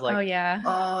Tamarack, and I was like,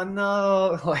 oh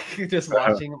no, just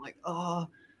watching. I'm like, oh.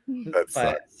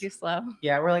 But too slow.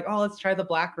 Yeah, we're like, oh, let's try the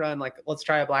black run. Let's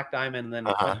try a black diamond. And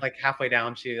then halfway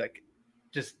down, she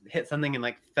just hit something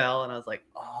and fell. And I was like,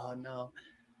 oh no.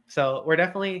 So we're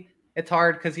definitely, it's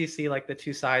hard because you see the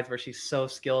two sides where she's so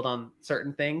skilled on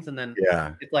certain things, and then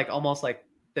it's almost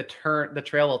the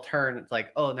trail will turn. It's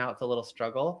oh, now it's a little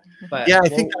struggle. But I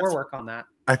think we'll work on that.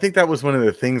 I think that was one of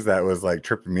the things that was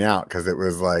tripping me out, because it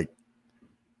was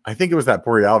I think it was that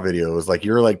Boreal video. It was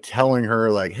you're telling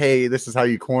her hey, this is how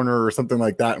you corner or something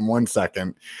like that in 1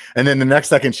 second. And then the next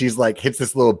second she's hits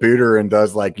this little booter and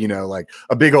does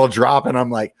a big old drop. And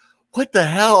I'm like, what the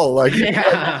hell? It's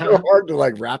so hard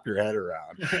to wrap your head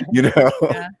around,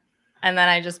 Yeah. And then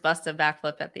I just busted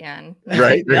backflip at the end.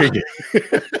 Right.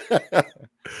 I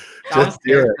was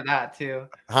scared for that too.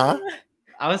 Huh?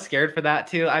 I was scared for that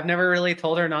too. I've never really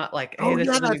told her hey, this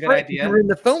isn't a good idea. You're in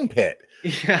the foam pit.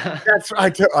 Yeah, that's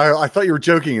right. I thought you were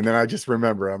joking, and then I just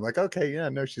remember. I'm like, okay, yeah,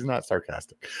 no, she's not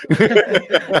sarcastic.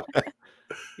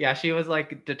 Yeah, she was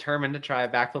determined to try a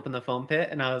backflip in the foam pit,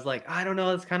 and I was like, I don't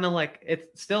know. It's kind of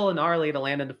it's still gnarly to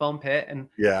land in the foam pit, and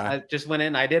I just went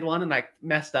in. I did one, and I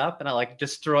messed up, and I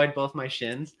destroyed both my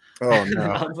shins. Oh no!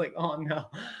 I was like, oh no!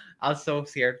 I was so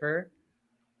scared for her.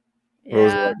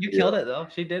 Yeah, you killed it though.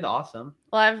 She did awesome.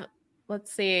 Well,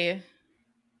 let's see.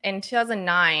 In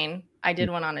 2009, I did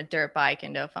one on a dirt bike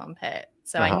into a foam pit.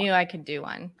 So I knew I could do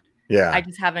one. Yeah. I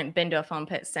just haven't been to a foam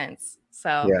pit since. So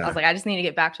I was like, I just need to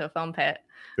get back to a foam pit.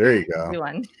 There you go. Do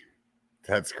one.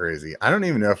 That's crazy. I don't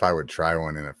even know if I would try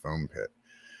one in a foam pit.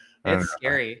 It's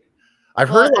scary. I've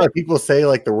heard a lot of people say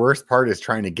the worst part is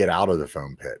trying to get out of the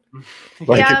foam pit.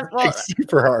 It's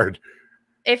super hard.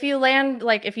 If you land,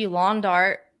 if you lawn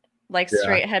dart,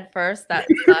 straight head first, that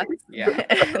sucks.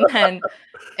 And then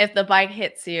if the bike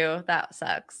hits you, that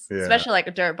sucks. Especially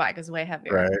a dirt bike is way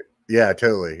heavier. Right. Yeah,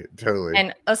 totally.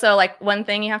 And also, like, one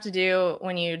thing you have to do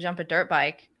when you jump a dirt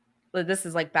bike, this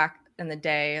is like back in the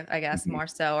day, I guess, more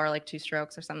so, or like 2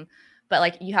 strokes or something. But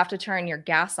like, you have to turn your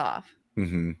gas off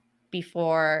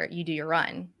before you do your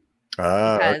run.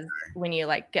 Because when you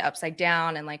like get upside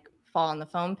down and like fall in the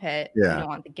foam pit, you don't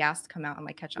want the gas to come out and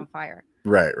like catch on fire.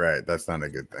 Right. That's not a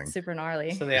good thing. Super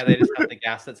gnarly. So they just have the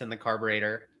gas that's in the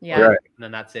carburetor. Yeah. Right. And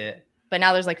then that's it. But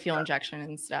now there's like fuel injection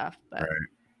and stuff. But... Right.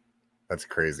 That's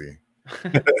crazy.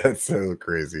 That's so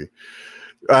crazy.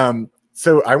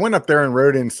 So I went up there and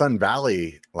rode in Sun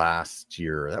Valley last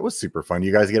year. That was super fun.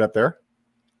 You guys get up there?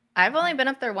 I've only been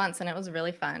up there once and it was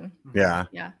really fun. Yeah.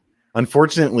 Yeah.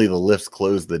 Unfortunately, the lifts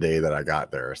closed the day that I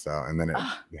got there. So, and then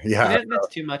I didn't miss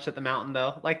too much at the mountain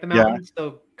though. Like the mountain's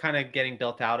still kind of getting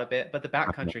built out a bit, but the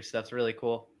backcountry stuff's really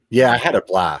cool. Yeah, I had a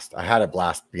blast.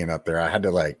 Being up there. I had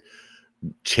to like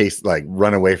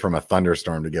run away from a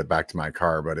thunderstorm to get back to my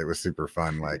car, but it was super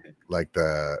fun. Like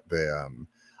the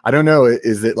I don't know,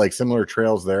 is it like similar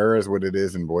trails there as what it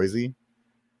is in Boise?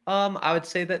 I would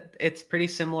say that it's pretty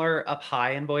similar up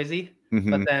high in Boise,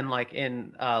 but then like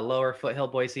in lower foothill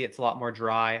Boise, it's a lot more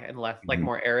dry and less like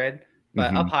more arid.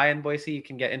 But up high in Boise, you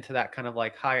can get into that kind of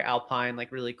like high alpine,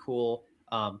 like really cool,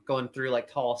 going through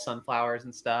like tall sunflowers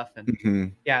and stuff.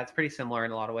 And yeah, it's pretty similar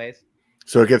in a lot of ways.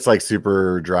 So it gets like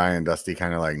super dry and dusty,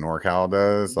 kind of like NorCal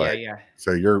does. Like, yeah.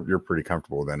 So you're pretty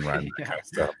comfortable then riding that kind of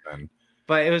stuff then.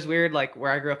 But it was weird, like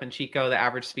where I grew up in Chico, the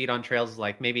average speed on trails is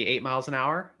like maybe 8 miles an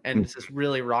hour. And it's just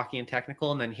really rocky and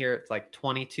technical. And then here it's like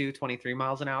 22, 23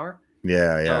 miles an hour.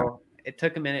 Yeah. So it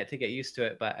took a minute to get used to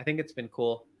it, but I think it's been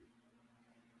cool.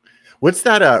 What's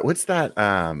that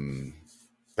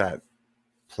that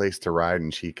place to ride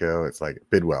in Chico? It's like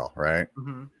Bidwell, right?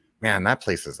 Man, that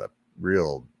place is a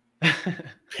real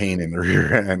pain in the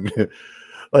rear end.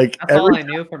 Like that's all I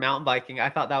knew for mountain biking. I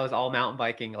thought that was all mountain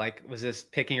biking. Like was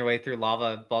just picking your way through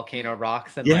lava volcano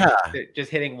rocks and like,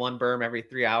 just hitting one berm every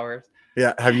 3 hours.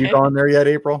 Yeah. Have you gone there yet,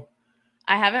 April?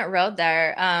 I haven't rode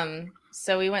there.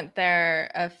 So we went there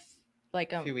a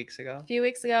few weeks ago, 3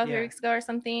 weeks ago or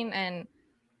something. And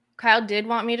Kyle did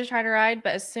want me to try to ride,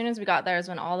 but as soon as we got there is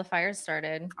when all the fires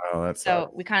started. Oh, that's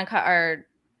so we kind of cut our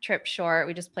trip short.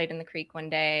 We just played in the creek one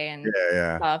day and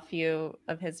saw a few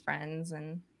of his friends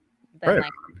and then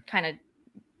kind of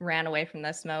ran away from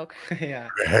the smoke. Yeah.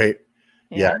 Right.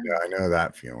 Yeah, I know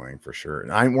that feeling for sure.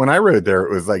 And when I rode there,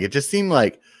 it was like, it just seemed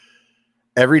like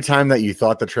every time that you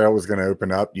thought the trail was going to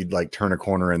open up, you'd like turn a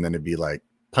corner and then it'd be like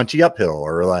punchy uphill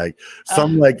or like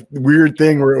some like weird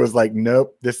thing where it was like,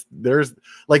 nope, there's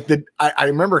like I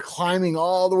remember climbing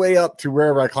all the way up to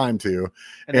wherever I climbed to.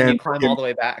 And then you climb all the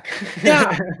way back.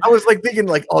 Yeah. I was like thinking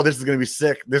like, oh, this is going to be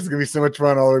sick. This is going to be so much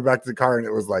fun all the way back to the car. And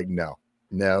it was like, no.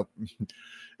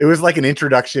 It was like an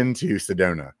introduction to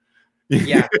Sedona.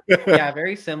 Yeah,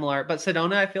 very similar. But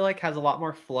Sedona, I feel like has a lot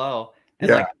more flow.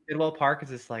 And like Bidwell Park is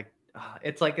just like,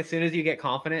 it's like as soon as you get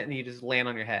confident and you just land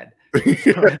on your head.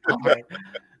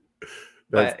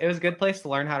 But it was a good place to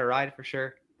learn how to ride for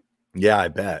sure. Yeah, I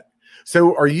bet.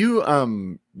 So are you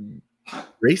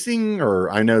racing,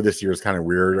 or I know this year is kind of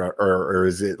weird, or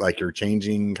is it like you're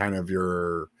changing kind of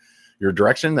your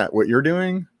direction, that what you're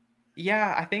doing?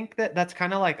 Yeah, I think that's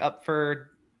kind of like up for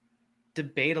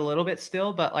debate a little bit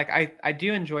still, but like I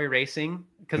do enjoy racing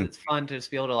because it's fun to just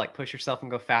be able to like push yourself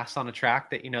and go fast on a track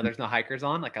that there's no hikers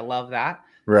on. Like I love that.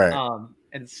 Right.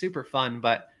 And it's super fun.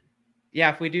 But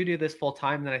yeah, if we do this full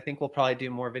time, then I think we'll probably do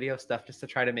more video stuff just to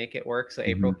try to make it work so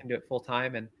April can do it full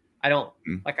time. And I don't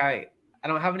I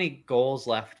don't have any goals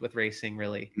left with racing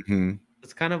really.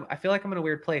 It's kind of, I feel like I'm in a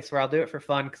weird place where I'll do it for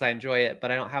fun because I enjoy it, but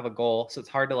I don't have a goal. So it's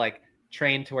hard to like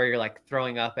train to where you're like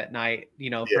throwing up at night,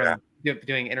 from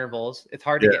doing intervals. It's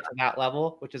hard to get to that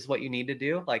level, which is what you need to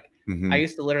do. Like I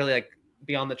used to literally like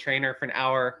be on the trainer for an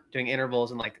hour doing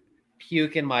intervals and like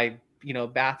puke in my,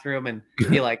 bathroom and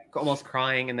be like almost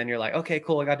crying. And then you're like, okay,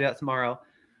 cool. I got to do that tomorrow.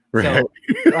 Right. So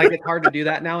like, it's hard to do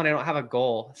that now. And I don't have a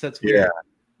goal. So it's weird.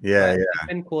 Yeah. It's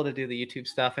been cool to do the YouTube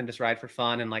stuff and just ride for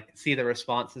fun and like see the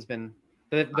response has been,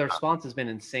 the response has been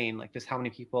insane. Like just how many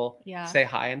people say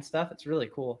hi and stuff. It's really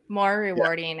cool. More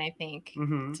rewarding, I think,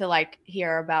 to like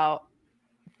hear about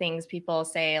things people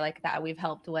say like that we've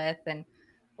helped with. And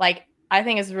like, I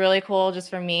think it's really cool just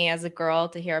for me as a girl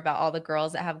to hear about all the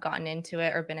girls that have gotten into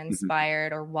it or been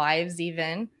inspired or wives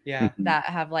even that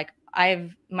have like,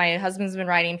 my husband's been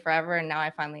writing forever and now I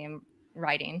finally am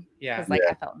writing because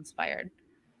I felt inspired.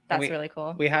 That's really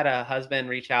cool. We had a husband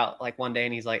reach out like one day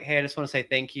and he's like, hey, I just want to say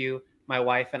thank you. My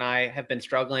wife and I have been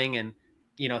struggling and,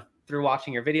 through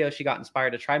watching your video, she got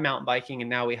inspired to try mountain biking. And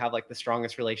now we have like the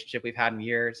strongest relationship we've had in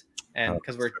years. And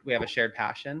because we have a shared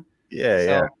passion.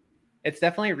 it's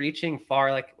definitely reaching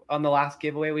far. Like on the last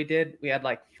giveaway we did, we had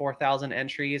like 4,000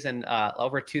 entries and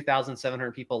over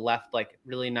 2,700 people left like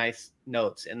really nice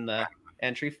notes in the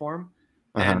entry form.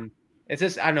 And it's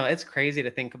just, I don't know, it's crazy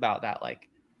to think about that. Like,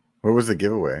 what was the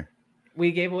giveaway?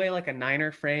 We gave away like a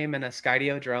Niner frame and a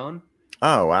Skydio drone.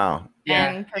 Oh, wow.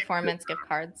 And performance gift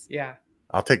cards. Yeah.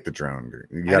 I'll take the drone.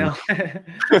 I know.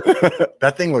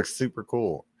 That thing looks super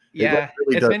cool. Yeah,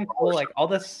 it's been cool. Like all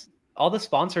the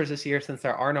sponsors this year, since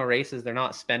there are no races, they're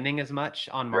not spending as much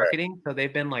on marketing. Right. So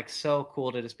they've been like so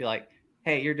cool to just be like,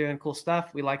 hey, you're doing cool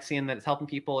stuff. We like seeing that it's helping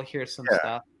people. Here's some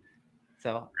stuff.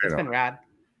 So it's been rad.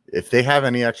 If they have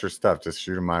any extra stuff, just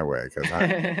shoot them my way, because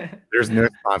there's no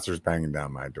sponsors banging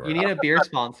down my door. You need a beer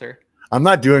sponsor. I'm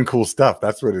not doing cool stuff.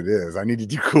 That's what it is. I need to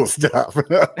do cool stuff.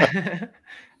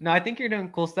 No, I think you're doing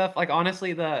cool stuff. Like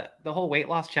honestly, the whole weight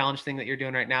loss challenge thing that you're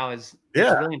doing right now is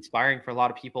really inspiring for a lot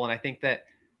of people. And I think that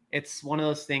it's one of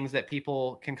those things that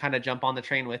people can kind of jump on the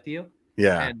train with you.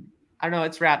 Yeah. And I don't know,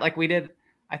 it's rad. Like we did,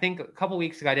 I think a couple of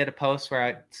weeks ago, I did a post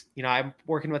where I'm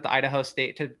working with the Idaho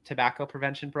State Tobacco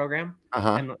Prevention Program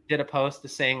and did a post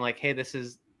saying like, hey, this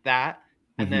is that.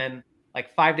 And then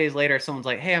like 5 days later, someone's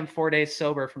like, hey, I'm 4 days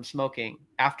sober from smoking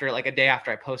after like a day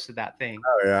after I posted that thing.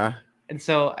 Oh yeah. And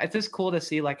so it's just cool to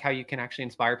see like how you can actually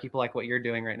inspire people like what you're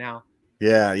doing right now.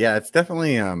 Yeah. Yeah. It's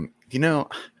definitely,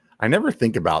 I never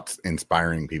think about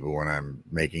inspiring people when I'm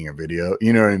making a video.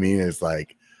 You know what I mean? It's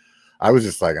like, I was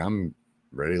just like, I'm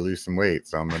ready to lose some weight,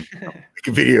 so I'm going to make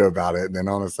a video about it. And then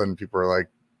all of a sudden people are like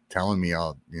telling me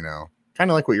all,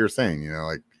 kind of like what you're saying,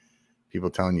 like people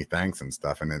telling you thanks and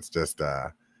stuff. And it's just,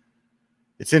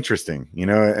 it's interesting,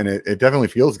 and it definitely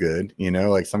feels good.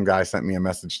 Like some guy sent me a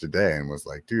message today and was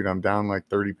like, dude, I'm down like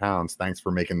 30 pounds. Thanks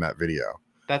for making that video.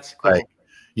 That's cool. Like,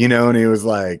 and he was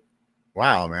like,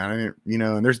 wow, man. I didn't,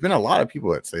 and there's been a lot of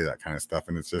people that say that kind of stuff.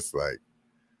 And it's just like,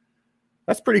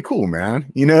 that's pretty cool,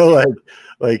 man.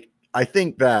 Like I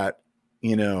think that,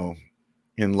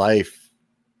 in life,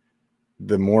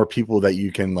 the more people that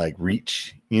you can like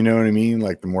reach, you know what I mean?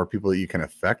 Like the more people that you can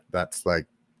affect, that's like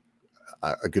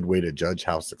a good way to judge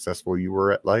how successful you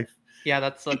were at life. Yeah,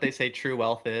 that's what they say true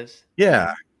wealth is.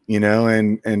 Yeah,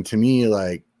 and to me,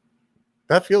 like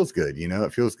that feels good.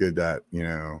 It feels good that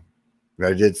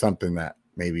that I did something that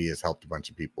maybe has helped a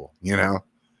bunch of people.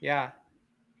 Yeah,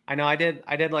 I know. I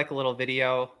did like a little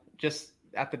video just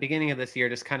at the beginning of this year,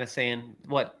 just kind of saying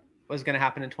what was going to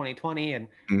happen in 2020, and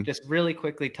just really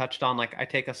quickly touched on like I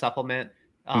take a supplement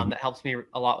that helps me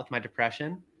a lot with my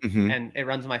depression, and it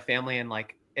runs my family, and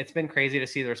like it's been crazy to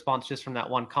see the response just from that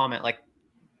one comment, like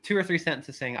 2 or 3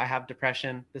 sentences saying, I have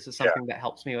depression. This is something that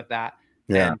helps me with that.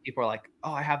 Yeah. And people are like,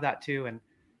 oh, I have that too. And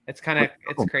it's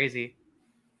it's crazy.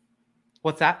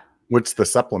 What's that? What's the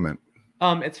supplement?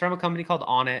 It's from a company called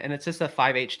Onnit, and it's just a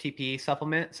 5-HTP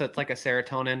supplement. So it's like a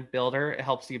serotonin builder. It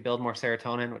helps you build more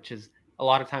serotonin, which is a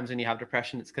lot of times when you have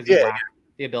depression, it's because you lack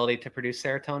the ability to produce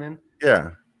serotonin.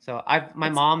 Yeah. So my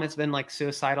mom has been like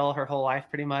suicidal her whole life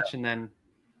pretty much. And then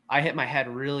I hit my head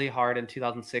really hard in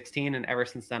 2016. And ever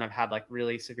since then, I've had like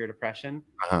really severe depression.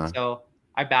 So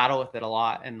I battle with it a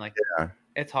lot, and like,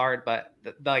 it's hard, but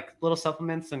the like little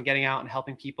supplements and getting out and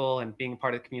helping people and being a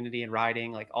part of the community and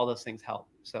riding, like all those things help.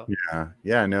 So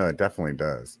yeah, no, it definitely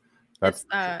does.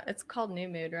 It's called New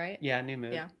Mood, right? Yeah, New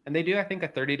Mood. Yeah. And they do, I think, a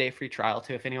 30-day free trial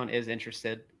too, if anyone is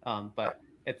interested. But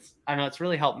I don't know, it's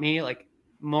really helped me like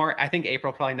more. I think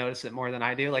April probably noticed it more than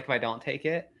I do. Like if I don't take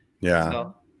it. Yeah.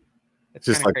 So it's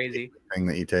just kind of like crazy thing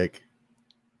that you take.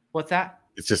 What's that?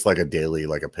 It's just like a daily,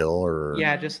 like a pill, or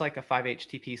just like a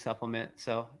 5-HTP supplement.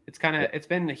 So it's it's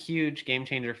been a huge game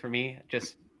changer for me.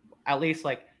 Just at least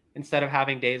like instead of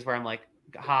having days where I'm like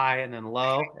high and then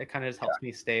low, it kind of just helps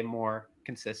me stay more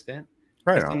consistent.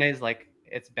 Right. Some days like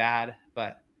it's bad,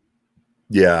 but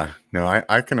yeah, no,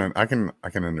 I can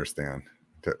understand.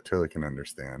 Totally can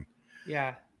understand.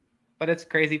 Yeah. But it's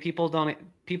crazy. People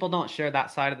don't share that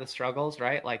side of the struggles,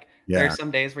 right? Like there's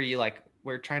some days where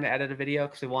we're trying to edit a video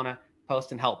because we want to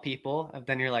post and help people. And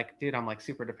then you're like, dude, I'm like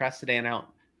super depressed today and I don't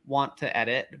want to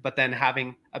edit. But then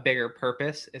having a bigger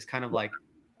purpose is kind of like,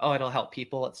 oh, it'll help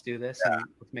people. Let's do this and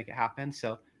let's make it happen.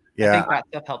 So I think that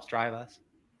stuff helps drive us.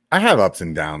 I have ups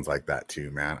and downs like that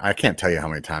too, man. I can't tell you how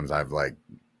many times I've like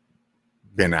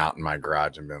been out in my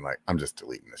garage and been like, I'm just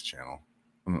deleting this channel.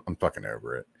 I'm fucking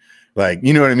over it. Like,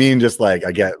 you know what I mean? Just like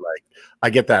I get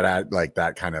that like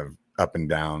that kind of up and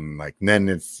down. Like, and then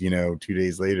it's 2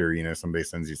 days later, somebody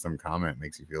sends you some comment,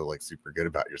 makes you feel like super good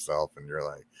about yourself, and you're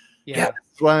like, yeah,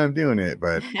 that's why I'm doing it.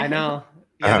 But I know.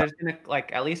 Yeah, there's been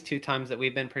like at least 2 times that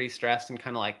we've been pretty stressed and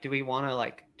kind of like, do we want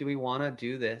to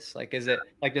do this? Like, is it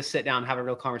like just sit down, have a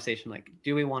real conversation? Like,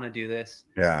 do we want to do this?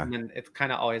 Yeah. And then it's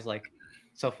kind of always like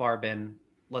so far been,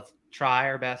 let's try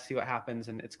our best, see what happens.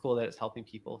 And it's cool that it's helping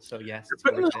people. So yes,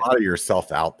 you're putting a lot of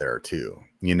yourself out there too,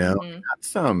 you know.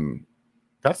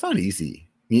 That's not easy.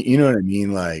 You know what I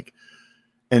mean? Like,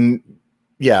 and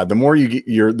yeah, the more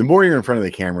you're in front of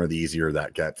the camera, the easier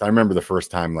that gets. I remember the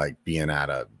first time like being at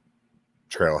a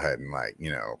trailhead and like,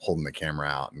 you know, holding the camera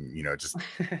out and, you know, just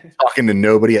talking to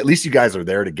nobody. At least you guys are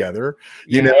there together,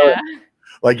 you know.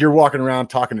 Like you're walking around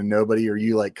talking to nobody, or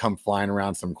you like come flying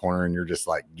around some corner and you're just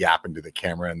like yapping to the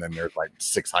camera, and then there's like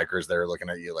 6 hikers there looking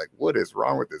at you like, what is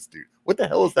wrong with this dude? What the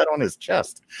hell is that on his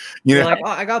chest? You're like, oh,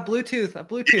 I got Bluetooth.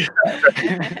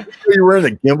 You're wearing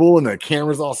the gimbal and the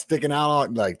camera's all sticking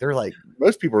out. Like they're like,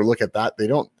 most people look at that, they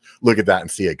don't look at that and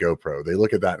see a GoPro. They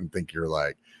look at that and think you're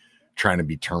like trying to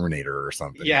be Terminator or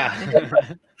something. Yeah.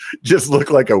 Just look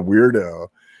like a weirdo,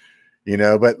 you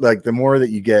know. But like the more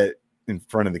that you get in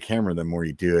front of the camera, the more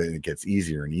you do it, and it gets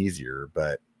easier and easier.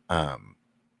 But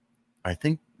I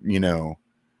think, you know,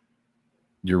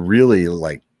 you're really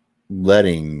like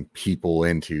letting people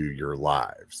into your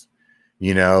lives,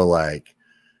 you know, like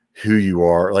who you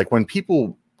are. Like when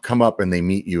people come up and they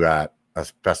meet you at a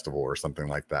festival or something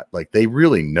like that, like they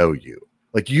really know you.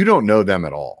 Like you don't know them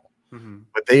at all,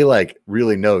 but they like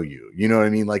really know you. You know what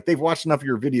I mean? Like they've watched enough of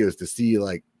your videos to see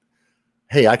like,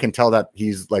 hey, I can tell that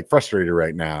he's like frustrated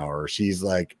right now, or she's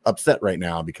like upset right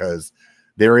now, because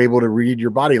they're able to read your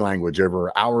body language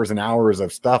over hours and hours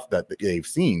of stuff that they've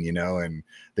seen, you know, and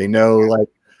they know like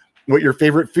what your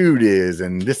favorite food is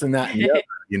and this and that and the other,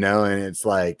 you know. And it's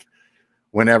like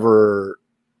whenever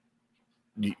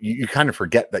you kind of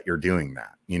forget that you're doing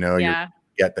that, you know, you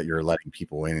forget that you're letting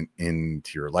people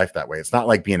into your life that way. It's not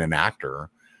like being an actor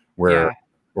where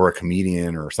or a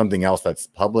comedian or something else that's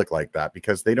public like that,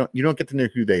 because you don't get to know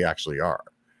who they actually are.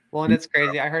 Well, and it's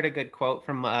crazy. I heard a good quote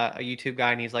from a YouTube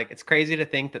guy, and he's like, it's crazy to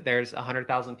think that there's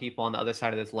 100,000 people on the other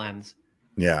side of this lens.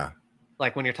 Yeah.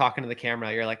 Like when you're talking to the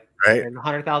camera, you're like, right, there's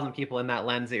 100,000 people in that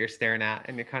lens that you're staring at.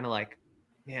 And you're kind of like,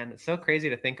 man, it's so crazy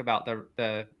to think about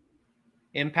the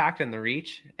impact and the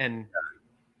reach. And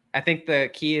I think the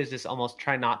key is just almost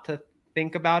try not to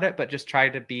think about it, but just try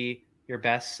to be your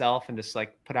best self and just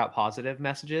like put out positive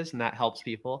messages, and that helps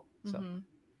people. So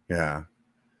yeah.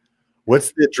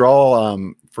 What's the draw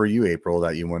for you, April,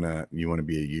 that you want to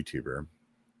be a YouTuber?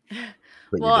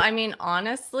 Well, I mean,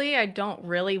 honestly, I don't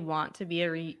really want to be a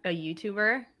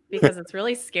YouTuber because it's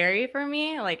really scary for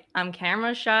me. Like I'm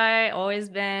camera shy, always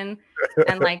been,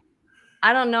 and like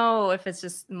I don't know if it's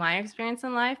just my experience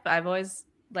in life, but I've always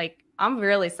like I'm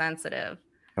really sensitive.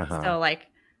 So like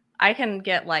I can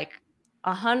get like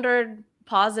 100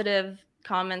 positive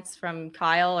comments from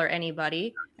Kyle or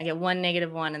anybody. I get one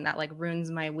negative one, and that like ruins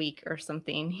my week or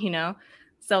something, you know?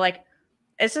 So like,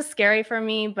 it's just scary for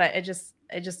me, but it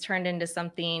just turned into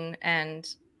something. And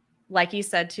like you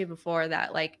said too before,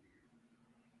 that like,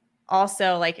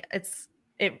 also like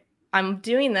I'm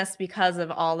doing this because of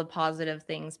all the positive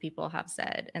things people have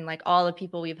said and like all the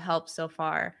people we've helped so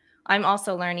far. I'm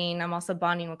also learning, I'm also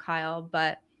bonding with Kyle,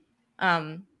 but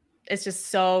it's just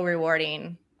so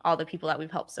rewarding, all the people that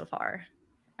we've helped so far.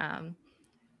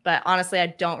 But honestly, I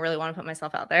don't really want to put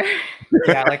myself out there.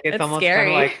 Yeah, like it's almost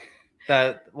scary. Kind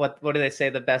of like what do they say?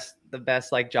 The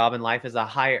best like job in life is a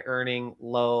high earning,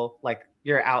 low, like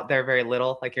you're out there very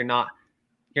little, like you're not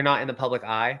in the public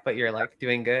eye, but you're like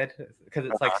doing good, because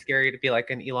it's like scary to be like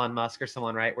an Elon Musk or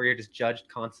someone, right? Where you're just judged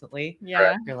constantly.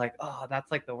 Yeah. You're like, oh, that's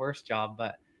like the worst job.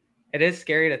 But it is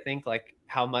scary to think like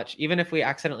how much, even if we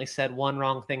accidentally said one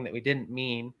wrong thing that we didn't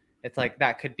mean, it's like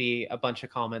that could be a bunch of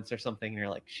comments or something. And you're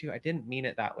like, shoot, I didn't mean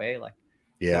it that way. Like,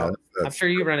 yeah, so I'm sure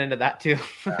you run into that too.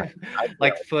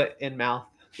 Like foot in mouth.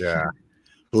 Yeah.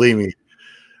 Believe me.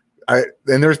 And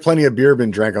there's plenty of beer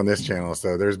been drank on this channel,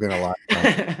 so there's been a lot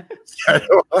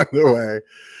along the way.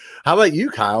 How about you,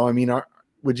 Kyle? I mean,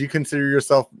 would you consider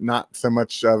yourself not so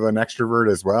much of an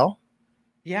extrovert as well?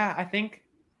 Yeah,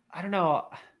 I don't know.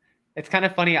 It's kind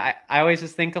of funny. I always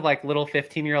just think of like little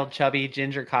 15-year-old chubby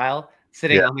ginger Kyle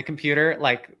sitting on the computer,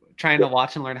 like trying to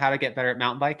watch and learn how to get better at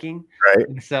mountain biking. Right.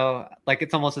 And so like,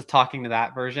 it's almost just talking to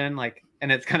that version. Like,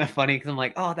 and it's kind of funny because I'm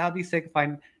like, oh, that'd be sick if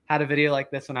I had a video like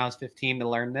this when I was 15 to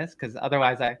learn this. Cause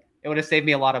otherwise it would have saved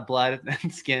me a lot of blood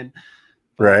and skin.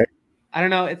 But right. I don't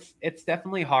know. It's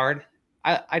definitely hard.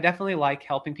 I definitely like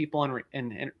helping people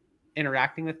and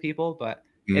interacting with people, but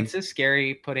it's just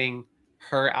scary putting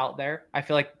her out there. I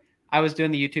feel like I was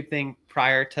doing the YouTube thing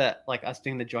prior to like us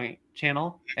doing the joint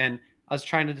channel, and I was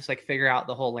trying to just like figure out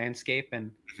the whole landscape,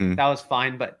 and that was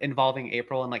fine. But involving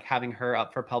April and like having her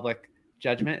up for public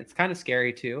judgment, it's kind of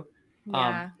scary too.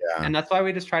 And that's why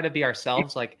we just try to be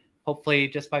ourselves. Like hopefully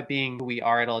just by being who we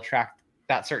are, it'll attract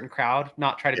that certain crowd,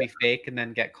 not try to be fake and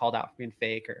then get called out for being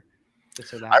fake or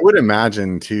this or that. I would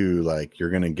imagine too, like you're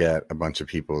gonna get a bunch of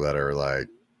people that are like,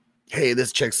 hey,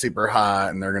 this chick's super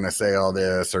hot, and they're gonna say all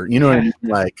this, or what I mean?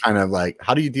 Like kind of like,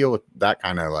 how do you deal with that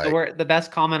kind of like? So the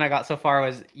best comment I got so far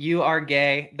was, "You are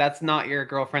gay. That's not your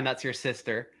girlfriend. That's your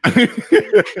sister." I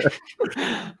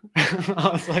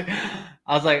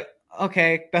was like,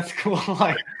 okay, that's cool.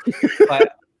 Like,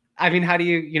 but I mean, how do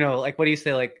you like, what do you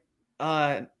say? Like,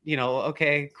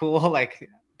 okay, cool. Like,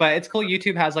 but it's cool.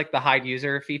 YouTube has like the hide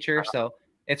user feature, so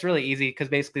it's really easy because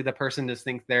basically the person just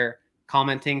thinks they're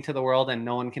commenting to the world and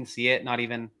no one can see it, not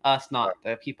even us, not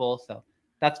the people. So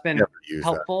that's been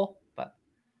helpful. But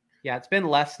yeah, it's been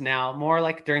less now, more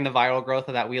like during the viral growth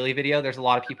of that wheelie video. There's a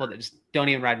lot of people that just don't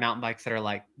even ride mountain bikes that are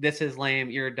like, this is lame,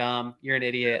 you're dumb, you're an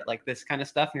idiot, like this kind of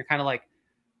stuff. And you're kind of like,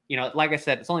 like I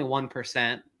said, it's only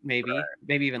 1%, maybe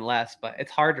even less, but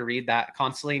it's hard to read that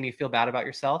constantly and you feel bad about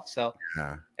yourself. So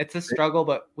it's a struggle,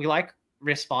 but we like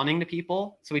responding to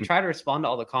people. So we try to respond to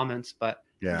all the comments, but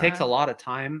it takes a lot of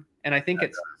time. And I think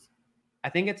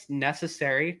it's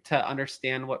necessary to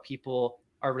understand what people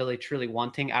are really truly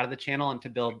wanting out of the channel and to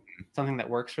build something that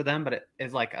works for them. But it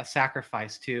is like a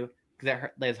sacrifice too, because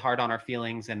it is hard on our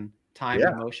feelings and time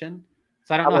and emotion.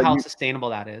 So I don't know how sustainable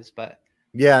that is, but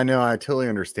yeah, no, I totally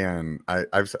understand.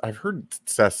 I've heard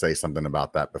Seth say something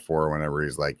about that before. Whenever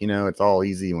he's like, it's all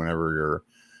easy whenever you're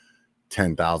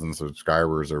 10,000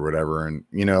 subscribers or whatever, and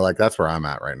like that's where I'm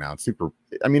at right now. It's super.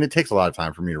 I mean, it takes a lot of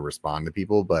time for me to respond to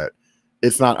people, but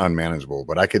it's not unmanageable.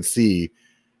 But I could see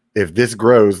if this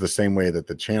grows the same way that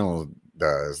the channel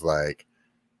does, like,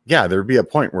 yeah, there'd be a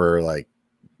point where like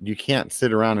you can't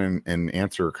sit around and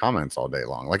answer comments all day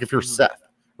long. Like if you're Seth,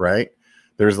 right?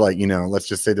 There's like, let's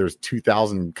just say there's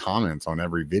 2,000 comments on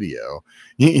every video,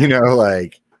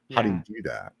 like how do you do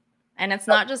that? And it's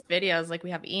not just videos. Like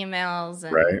we have emails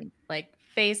and like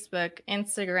Facebook,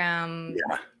 Instagram,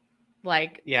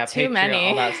 like too Patreon, many,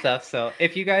 all that stuff. So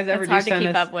if you guys ever do send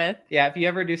us, up with. If you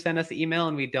ever do send us an email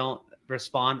and we don't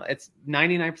respond, it's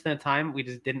 99% of the time we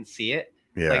just didn't see it.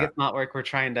 Like it's not like we're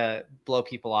trying to blow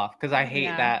people off, because I hate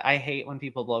that. I hate when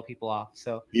people blow people off.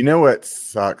 So what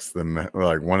sucks,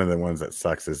 like one of the ones that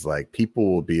sucks is like people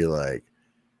will be like,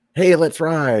 hey, let's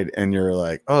ride, and you're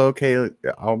like, oh, okay,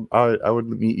 I would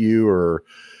meet you, or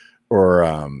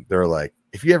they're like,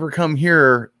 if you ever come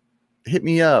here, hit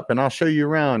me up and I'll show you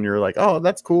around. You're like, oh,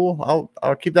 that's cool,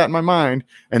 I'll keep that in my mind,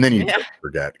 and then you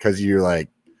forget because you like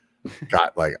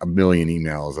got like a million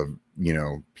emails of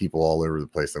people all over the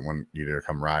place that want you to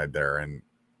come ride there, and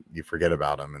you forget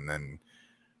about them, and then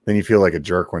you feel like a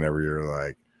jerk whenever you're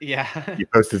like, you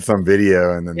posted some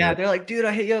video and then they're like, dude,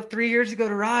 I hit you up 3 years ago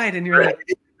to ride, and you're like,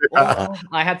 well,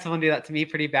 I had someone do that to me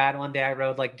pretty bad one day. I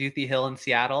rode like Duthie Hill in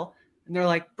Seattle, and they're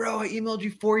like, bro, I emailed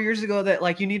you 4 years ago that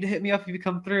like you need to hit me up if you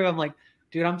come through. I'm like,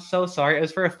 dude, I'm so sorry, it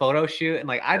was for a photo shoot, and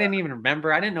like I didn't even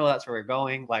remember, I didn't know that's where we're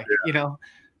going, like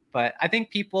but I think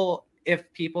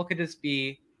if people could just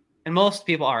be, and most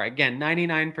people are, again,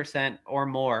 99% or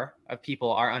more of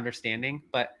people are understanding,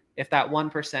 but if that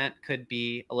 1% could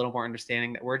be a little more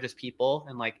understanding that we're just people,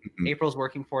 and like April's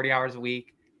working 40 hours a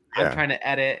week, I'm trying to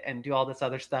edit and do all this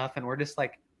other stuff, and we're just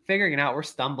like figuring it out, we're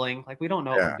stumbling, like we don't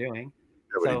know what we're doing.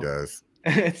 Nobody does.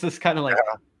 It's just kind of like,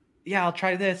 I'll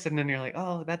try this, and then you're like,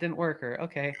 oh, that didn't work, or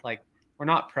okay, like we're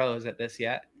not pros at this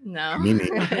yet. No.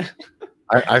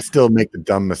 I still make the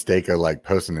dumb mistake of like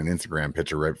posting an Instagram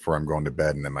picture right before I'm going to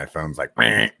bed, and then my phone's like,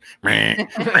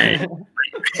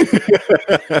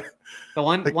 The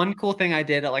one cool thing I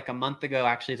did like a month ago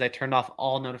actually is I turned off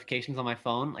all notifications on my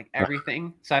phone, like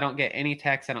everything, so I don't get any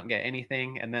texts, I don't get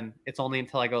anything, and then it's only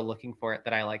until I go looking for it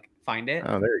that I like find it.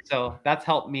 So that's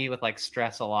helped me with like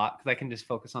stress a lot, because I can just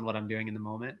focus on what I'm doing in the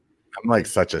moment. I'm like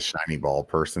such a shiny ball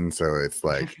person, so it's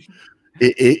like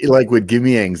it like would give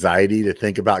me anxiety to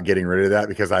think about getting rid of that,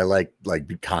 because I like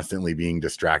constantly being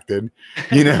distracted,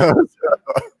 So,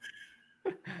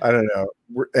 I don't know.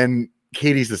 And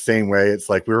Katie's the same way. It's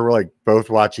like we were like both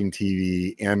watching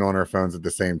TV and on our phones at the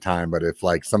same time. But if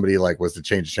like somebody like was to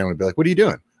change the channel, I'd be like, "What are you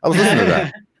doing? I was listening to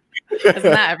that."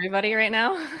 Isn't that everybody right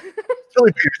now?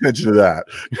 Really pay attention to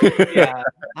that.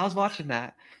 I was watching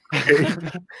that.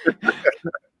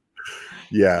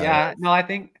 No, I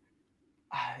think,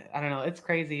 I don't know, it's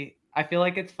crazy. I feel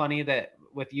like it's funny that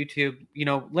with YouTube,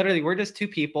 literally we're just two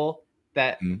people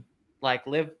that like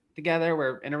live together.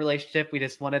 We're in a relationship. We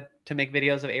just wanted to make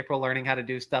videos of April learning how to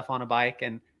do stuff on a bike,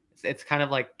 and it's kind of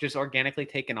like just organically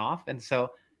taken off. And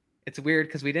so it's weird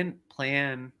because we didn't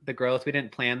plan the growth, we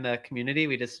didn't plan the community,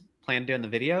 we just planned doing the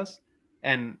videos.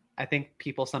 And I think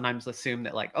people sometimes assume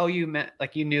that like, oh, you meant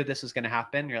like you knew this was going to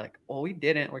happen. You're like, well, we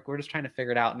didn't. We're just trying to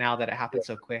figure it out now that it happened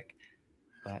so quick.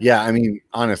 But, yeah, I mean,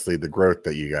 honestly, the growth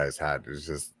that you guys had is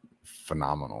just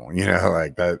phenomenal. You know,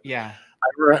 like that. Yeah.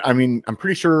 I mean, I'm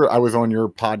pretty sure I was on your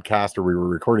podcast or we were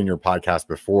recording your podcast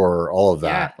before all of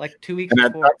that. Yeah, like 2 weeks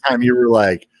and before. At that time, you were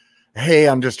like, hey,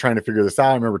 I'm just trying to figure this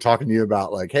out. I remember talking to you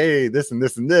about like, hey, this and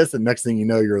this and this. And next thing you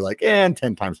know, you're like, and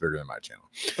 10 times bigger than my channel.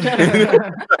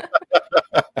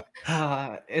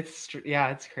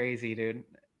 It's crazy, dude.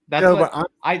 That's what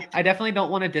I definitely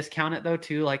don't want to discount it though,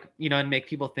 too. Like, you know, and make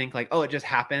people think like, oh, it just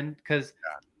happened. Cause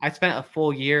I spent a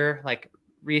full year like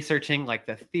researching like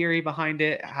the theory behind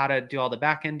it, how to do all the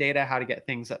back-end data, how to get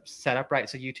things set up right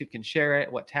so YouTube can share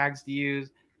it, what tags to use,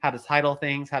 how to title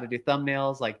things, how to do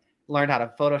thumbnails, like learned how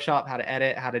to Photoshop, how to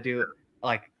edit, how to do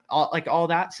all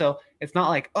that. So it's not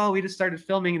like, oh, we just started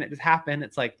filming and it just happened.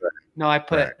 It's like, no, I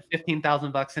put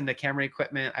 $15,000 into camera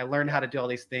equipment. I learned how to do all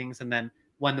these things. And then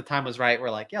when the time was right,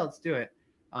 we're like, yeah, let's do it.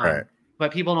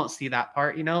 But people don't see that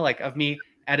part, you know, like of me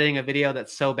editing a video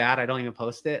that's so bad I don't even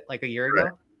post it like a year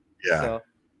ago. Yeah. So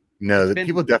no,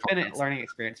 people definitely been a learning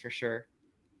experience for sure.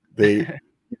 They,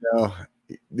 you know,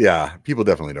 yeah, people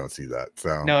definitely don't see that.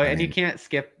 So no, and you can't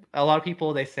skip. A lot of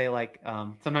people, they say like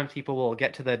sometimes people will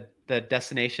get to the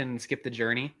destination and skip the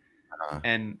journey.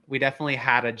 And we definitely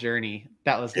had a journey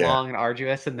that was long and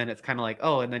arduous, and then it's kind of like,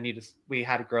 oh, and then we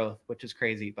had growth, which is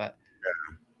crazy. But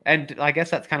and I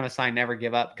guess that's kind of a sign never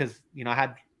give up, because you know I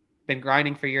had been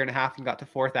grinding for a year and a half and got to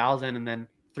 4,000, and then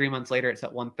 3 months later it's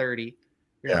at 130.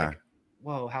 You're like,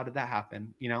 whoa, how did that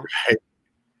happen? You know? Right.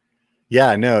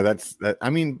 Yeah, no, that's that. I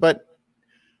mean, but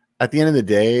at the end of the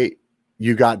day,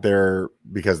 you got there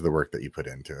because of the work that you put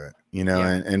into it, you know,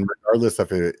 and regardless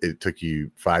of it took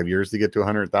you 5 years to get to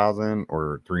 100,000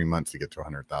 or 3 months to get to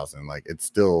 100,000, like it's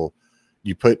still,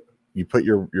 you put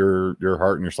your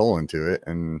heart and your soul into it,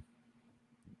 and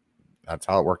that's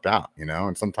how it worked out, you know.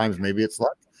 And sometimes maybe it's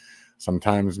luck,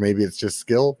 sometimes maybe it's just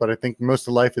skill, but I think most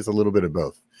of life is a little bit of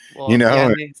both. Well, you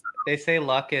know, they say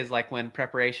luck is like when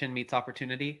preparation meets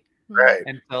opportunity. Right.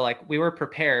 And so like we were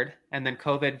prepared, and then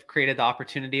COVID created the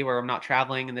opportunity where I'm not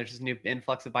traveling and there's this new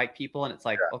influx of bike people, and it's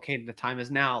like, okay, the time is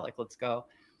now, like, let's go.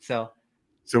 So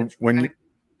when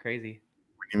crazy.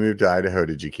 When you moved to Idaho,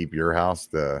 did you keep your house,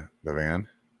 the van?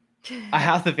 I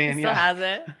have the van. Still has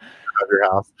it. Your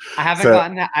house.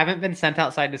 I haven't been sent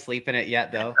outside to sleep in it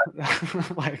yet though.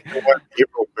 Like, what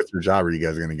April quits your job, are you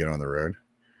guys going to get on the road?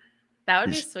 That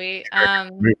would be sweet.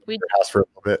 We house for a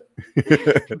little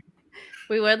bit.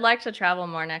 We would like to travel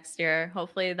more next year.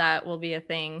 Hopefully that will be a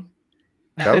thing.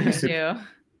 That would be super.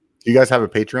 Do you guys have a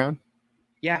Patreon?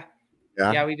 Yeah.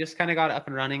 We just kind of got it up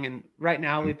and running, and right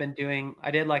now we've been doing.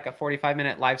 I did like a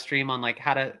 45-minute live stream on like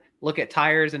how to look at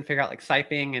tires and figure out like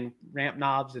siping and ramp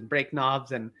knobs and brake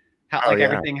knobs and how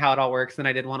everything, how it all works. Then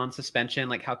I did one on suspension,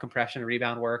 like how compression and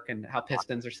rebound work and how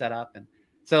pistons are set up, and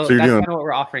so that's kind of what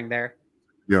we're offering there.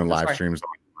 You're doing live streams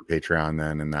on Patreon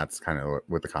then, and that's kind of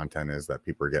what the content is that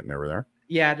people are getting over there.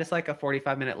 Yeah, just like a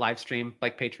 45-minute live stream,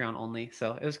 like Patreon only.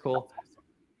 So it was cool.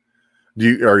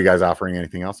 Are you guys offering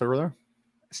anything else over there?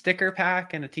 Sticker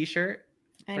pack and a t-shirt.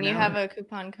 And you have a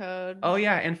coupon code. Oh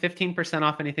yeah, and 15%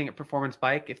 off anything at Performance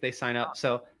Bike if they sign up.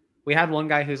 So we had one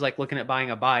guy who's like looking at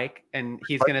buying a bike, and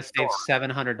he's going to save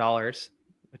 $700,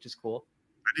 which is cool.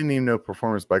 I didn't even know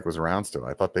Performance Bike was around still.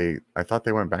 I thought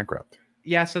they went bankrupt.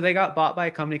 Yeah, so they got bought by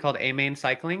a company called A-Main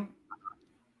Cycling.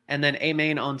 And then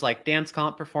A-Main owns like Dance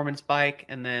Comp, Performance Bike,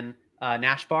 and then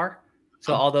Nash Bar.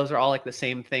 So all those are all like the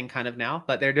same thing kind of now,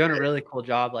 but they're doing a really cool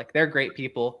job. Like they're great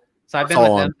people. So I've been with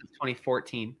them since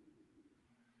 2014.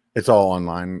 It's all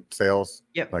online sales?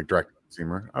 Yep. Like direct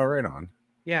consumer? Oh, right on.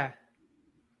 Yeah.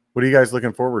 What are you guys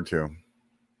looking forward to?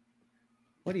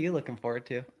 What are you looking forward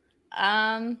to?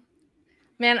 Man,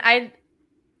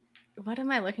 what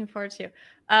am I looking forward to?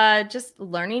 Just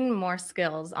learning more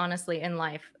skills, honestly, in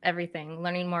life, everything.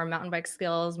 Learning more mountain bike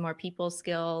skills, more people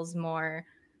skills, more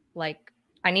like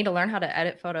I need to learn how to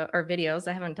edit photo or videos.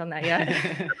 I haven't done that yet.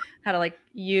 How to like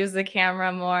use the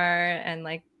camera more and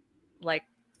like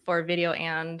for video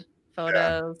and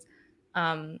photos.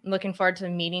 Looking forward to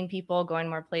meeting people, going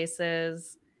more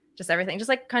places, just everything. Just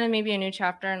like kind of maybe a new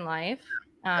chapter in life.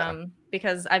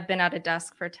 Because I've been at a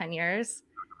desk for 10 years.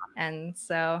 And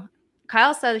so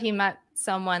Kyle said he met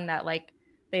someone that like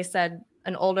they said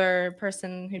an older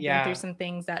person who'd been through some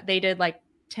things that they did like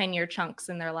 10-year chunks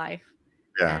in their life.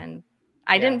 Yeah. And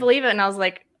I didn't believe it. And I was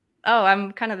like, oh,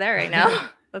 I'm kind of there right now.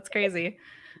 That's crazy.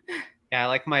 Yeah.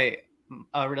 Like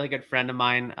a really good friend of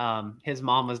mine, his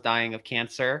mom was dying of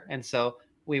cancer. And so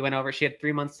we went over, she had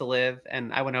 3 months to live.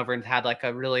 And I went over and had like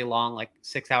a really long, like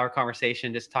 6-hour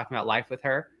conversation, just talking about life with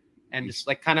her. And just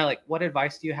like, kind of like, what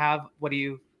advice do you have? What do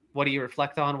you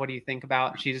reflect on? What do you think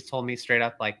about? She just told me straight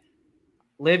up, like,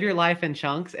 live your life in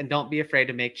chunks and don't be afraid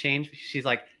to make change. She's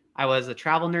like, I was a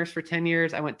travel nurse for 10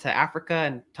 years. I went to Africa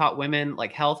and taught women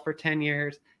like health for 10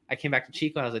 years. I came back to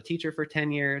Chico. I was a teacher for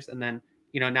 10 years. And then,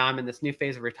 now I'm in this new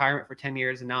phase of retirement for 10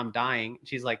 years and now I'm dying.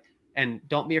 She's like, and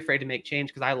don't be afraid to make change,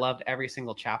 because I loved every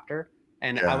single chapter.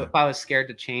 And if I was scared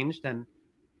to change, then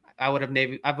I would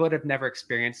have never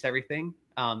experienced everything.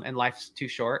 And life's too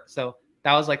short. So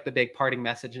that was like the big parting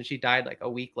message. And she died like a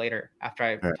week later after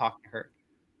I talked to her.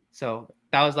 So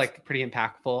that was like pretty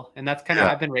impactful. And that's kind of,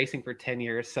 I've been racing for 10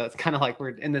 years. So it's kind of like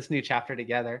we're in this new chapter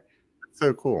together.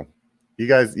 So cool. You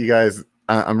guys,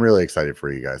 I'm really excited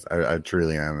for you guys. I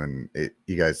truly am. And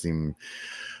you guys seem,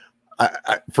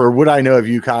 for what I know of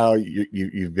you, Kyle,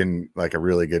 you've been like a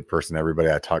really good person.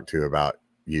 Everybody I talk to about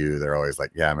you, they're always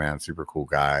like, yeah, man, super cool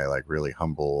guy, like really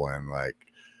humble. And like,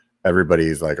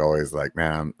 everybody's like always like,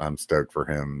 man, I'm stoked for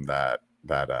him that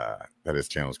his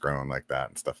channel's growing like that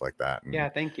and stuff like that. And yeah,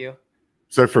 thank you.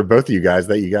 So for both of you guys,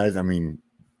 I mean,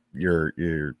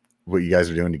 you're what you guys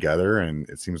are doing together, and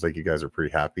it seems like you guys are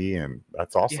pretty happy, and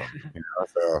that's awesome.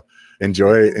 So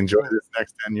enjoy this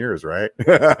next 10 years, right?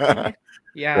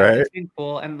 Yeah, right? It's been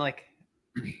cool. And like,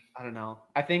 I don't know,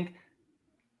 I think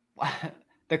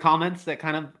the comments that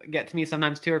kind of get to me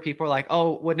sometimes too are people are like,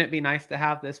 oh, wouldn't it be nice to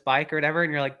have this bike or whatever?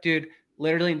 And you're like, dude,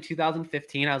 literally in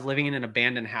 2015 I was living in an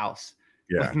abandoned house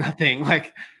with nothing,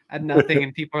 like I had nothing.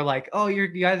 And people are like, oh, you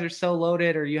guys are so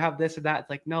loaded, or you have this or that. It's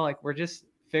like, no, like we're just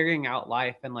figuring out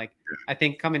life. And like I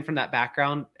think coming from that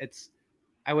background,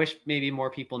 I wish maybe more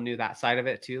people knew that side of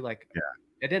it too. Like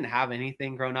I didn't have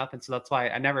anything growing up, and so that's why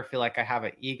I never feel like I have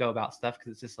an ego about stuff,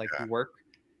 because it's just like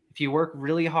if you work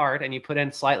really hard and you put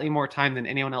in slightly more time than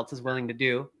anyone else is willing to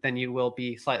do, then you will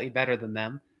be slightly better than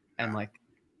them. And like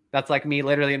that's like me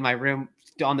literally in my room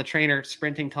on the trainer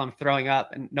sprinting till I'm throwing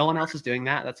up, and no one else is doing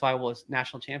that. That's why I was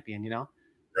national champion,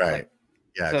 Right. Like,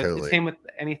 yeah, so totally. It's same with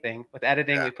anything. With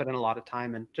editing, we put in a lot of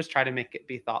time and just try to make it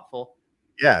be thoughtful.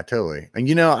 Yeah, totally.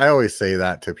 And I always say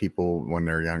that to people when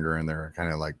they're younger and they're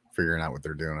kind of like figuring out what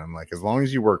they're doing. I'm like, as long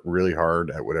as you work really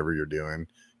hard at whatever you're doing,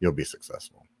 you'll be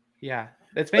successful. Yeah.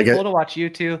 It's been cool to watch you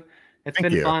too. It's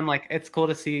been fun. Like it's cool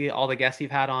to see all the guests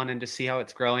you've had on and to see how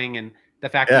it's growing, and the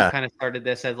fact that you kind of started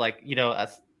this as like,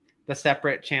 the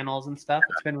separate channels and stuff.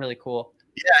 It's been really cool.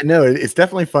 Yeah, no, it's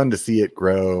definitely fun to see it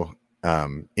grow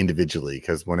individually,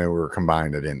 because when they were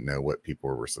combined, I didn't know what people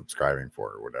were subscribing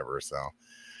for or whatever. So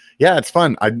yeah, it's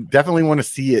fun. I definitely want to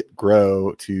see it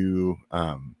grow to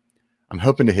I'm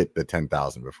hoping to hit the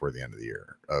 10,000 before the end of the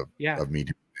year of me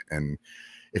doing it. And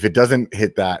if it doesn't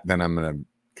hit that, then I'm going to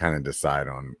kind of decide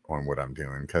on what I'm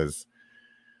doing. Cause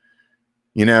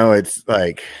it's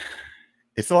like,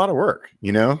 it's a lot of work,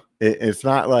 it's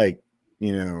not like,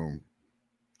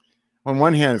 on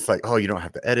one hand, it's like, oh, you don't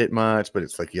have to edit much, but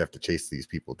it's like, you have to chase these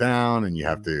people down, and you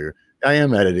have to, I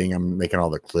am editing, I'm making all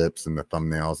the clips and the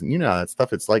thumbnails and, that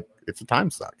stuff. It's like, it's a time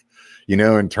suck,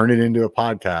 and turn it into a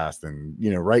podcast and,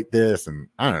 write this. And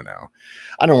I don't know.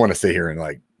 I don't want to sit here and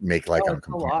like make like I'm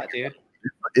a lot, dude.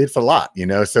 It's a lot,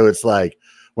 so it's like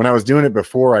when I was doing it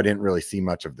before, I didn't really see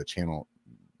much of the channel,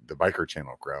 the biker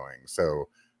channel growing. So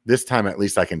this time, at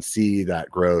least I can see that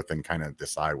growth and kind of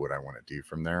decide what I want to do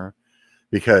from there.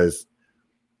 Because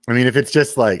I mean, if it's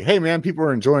just like, hey man, people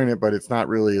are enjoying it, but it's not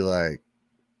really like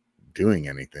doing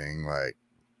anything, like,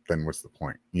 then what's the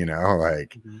point?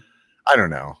 Like, I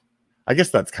don't know. I guess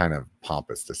that's kind of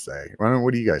pompous to say.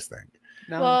 What do you guys think?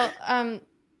 No. Well,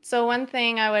 so one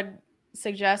thing I would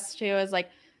suggest too is like,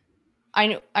 I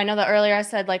know that earlier I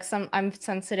said like I'm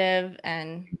sensitive,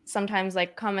 and sometimes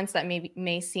like comments that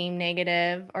may seem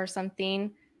negative or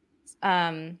something.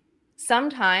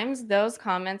 Sometimes those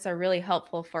comments are really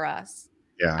helpful for us.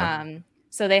 Yeah.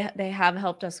 So they have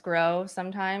helped us grow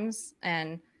sometimes,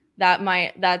 and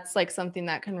that's like something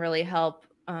that can really help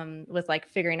with like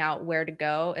figuring out where to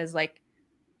go, is like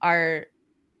our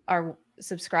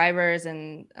subscribers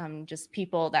and just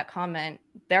people that comment,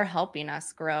 they're helping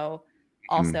us grow.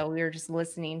 Also, we were just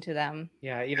listening to them.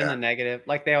 Yeah, even the negative.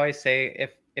 Like they always say,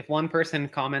 if one person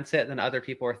comments it, then other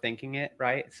people are thinking it,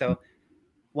 right? So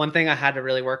one thing I had to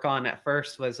really work on at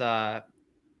first was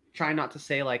trying not to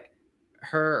say like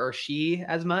her or she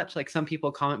as much. Like some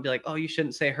people comment, be like, oh, you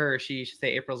shouldn't say her or she, you should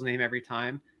say April's name every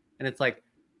time. And it's like,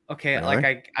 okay, really?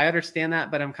 Like I understand that,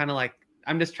 but I'm kind of like,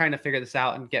 I'm just trying to figure this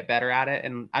out and get better at it.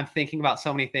 And I'm thinking about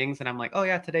so many things, and I'm like, oh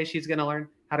yeah, today she's going to learn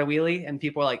how to wheelie. And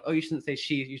people are like, oh, you shouldn't say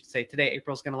she, you should say today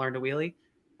April's going to learn to wheelie.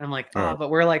 And I'm like, oh, but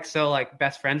we're like, so like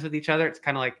best friends with each other. It's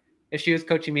kind of like, if she was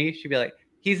coaching me, she'd be like,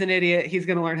 he's an idiot, he's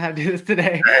going to learn how to do this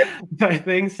today. Type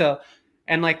thing. So,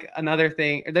 and like another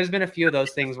thing, there's been a few of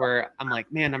those things where I'm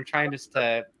like, man, I'm trying just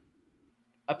to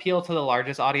appeal to the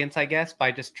largest audience, I guess,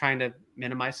 by just trying to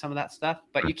minimize some of that stuff.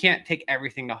 But you can't take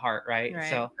everything to heart, right?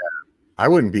 So I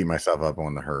wouldn't beat myself up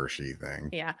on the Hershey thing.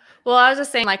 Yeah. Well, I was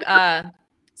just saying, like,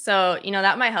 so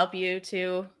that might help you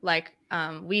too. Like,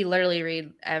 we literally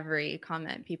read every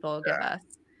comment people give us,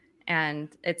 and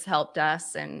it's helped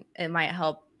us, and it might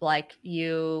help like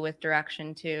you with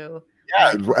direction too.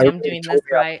 Yeah, I'm doing this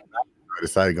right. I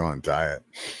decided to go on a diet.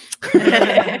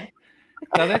 The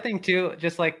other thing too,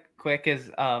 just like quick,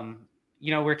 is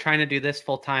we're trying to do this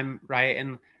full time, right?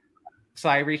 And so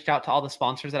I reached out to all the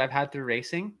sponsors that I've had through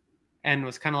racing, and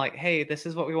was kind of like, hey, this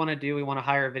is what we want to do. We want to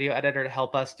hire a video editor to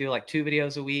help us do like 2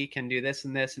 videos a week and do this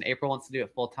and this. And April wants to do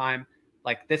it full time.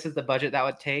 Like, this is the budget that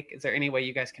would take. Is there any way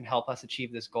you guys can help us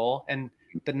achieve this goal? And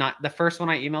the first one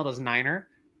I emailed was Niner,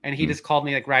 and he just called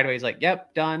me like right away. He's like,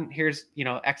 yep, done. Here's,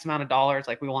 X amount of dollars.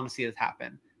 Like, we want to see this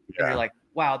happen. And you're like,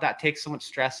 wow, that takes so much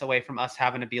stress away from us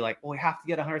having to be like, well, we have to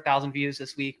get 100,000 views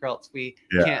this week or else we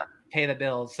can't pay the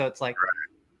bills. So it's like,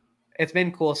 it's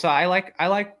been cool. So I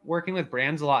like working with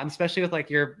brands a lot, and especially with like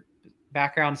your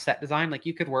background set design. Like,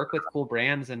 you could work with cool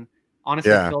brands and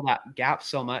honestly fill that gap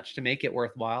so much to make it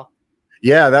worthwhile.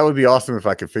 Yeah, that would be awesome if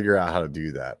I could figure out how to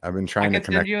do that. I've been trying to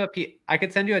connect. I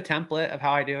could send you a template of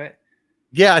how I do it.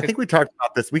 Yeah, I think we talked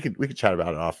about this. We could chat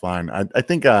about it offline. I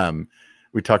think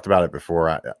we talked about it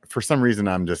before. For some reason,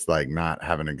 I'm just like not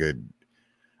having a good.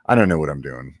 I don't know what I'm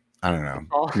doing. I don't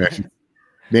know.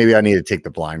 Maybe I need to take the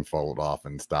blindfold off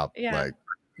and stop. Like,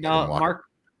 no,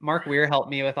 Mark Weir helped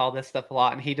me with all this stuff a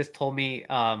lot, and he just told me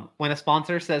when a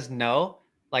sponsor says no,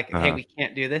 like, hey, we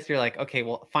can't do this, you're like, okay,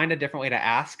 well, find a different way to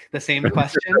ask the same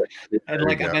question, and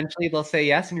like eventually they'll say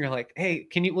yes, and you're like, hey,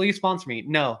 will you sponsor me?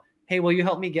 No. Hey, will you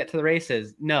help me get to the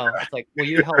races? No. It's like, will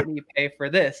you help me pay for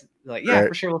this? They're like, yeah,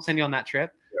 for sure, we'll send you on that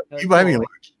trip. You buy me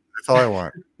lunch. That's all I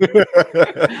want.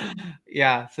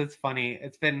 Yeah, so it's funny.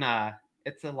 It's been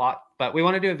it's a lot, but we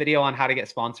want to do a video on how to get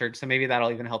sponsored, so maybe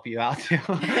that'll even help you out too.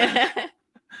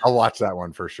 I'll watch that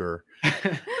one for sure.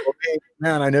 Okay,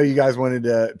 man, I know you guys wanted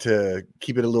to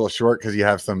keep it a little short because you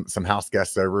have some house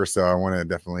guests over, so I want to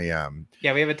definitely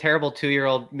yeah, we have a terrible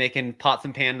 2-year-old making pots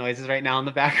and pan noises right now in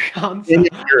the background. So.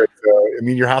 I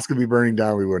mean, your house could be burning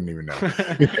down, we wouldn't even know.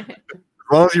 As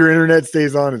long as your internet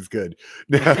stays on, it's good.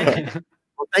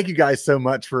 Well, thank you guys so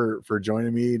much for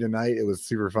joining me tonight. It was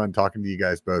super fun talking to you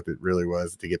guys both. It really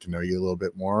was, to get to know you a little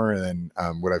bit more, and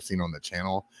what I've seen on the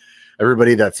channel.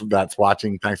 Everybody that's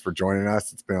watching, thanks for joining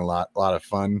us. It's been a lot of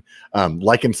fun.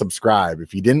 Like and subscribe.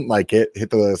 If you didn't like it,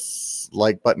 hit the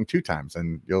like button 2 times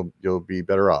and you'll be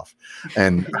better off.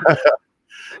 And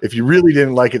if you really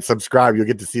didn't like it, subscribe. You'll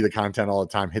get to see the content all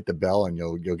the time. Hit the bell and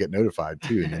you'll get notified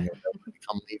too. And then you'll know when to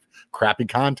come leave crappy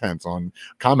comments on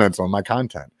my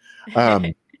content.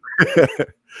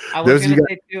 I was going to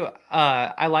say too,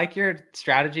 I like your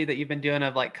strategy that you've been doing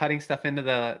of like cutting stuff into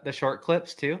the short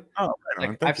clips too. Oh, right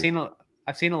on.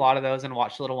 I've seen a lot of those and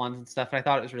watched little ones and stuff, and I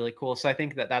thought it was really cool. So I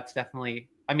think that's definitely,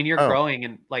 I mean, you're growing,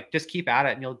 and like, just keep at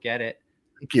it and you'll get it.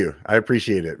 Thank you. I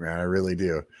appreciate it, man. I really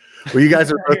do. Well, you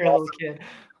guys are both awesome. Kid.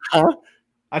 Huh?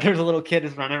 There's a little kid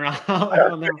just running around. I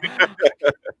don't know.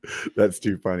 That's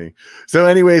too funny. So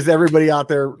anyways, everybody out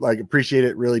there, like, appreciate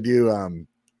it. Really do.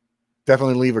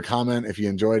 Definitely leave a comment if you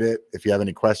enjoyed it. If you have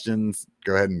any questions,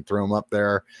 go ahead and throw them up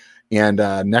there. And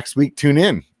next week, tune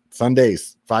in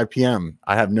Sundays, 5 p.m.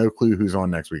 I have no clue who's on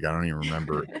next week. I don't even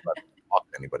remember if I've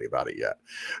talked to anybody about it yet.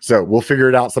 So we'll figure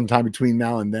it out sometime between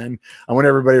now and then. I want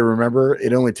everybody to remember,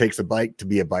 it only takes a bike to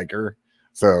be a biker.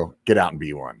 So get out and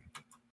be one.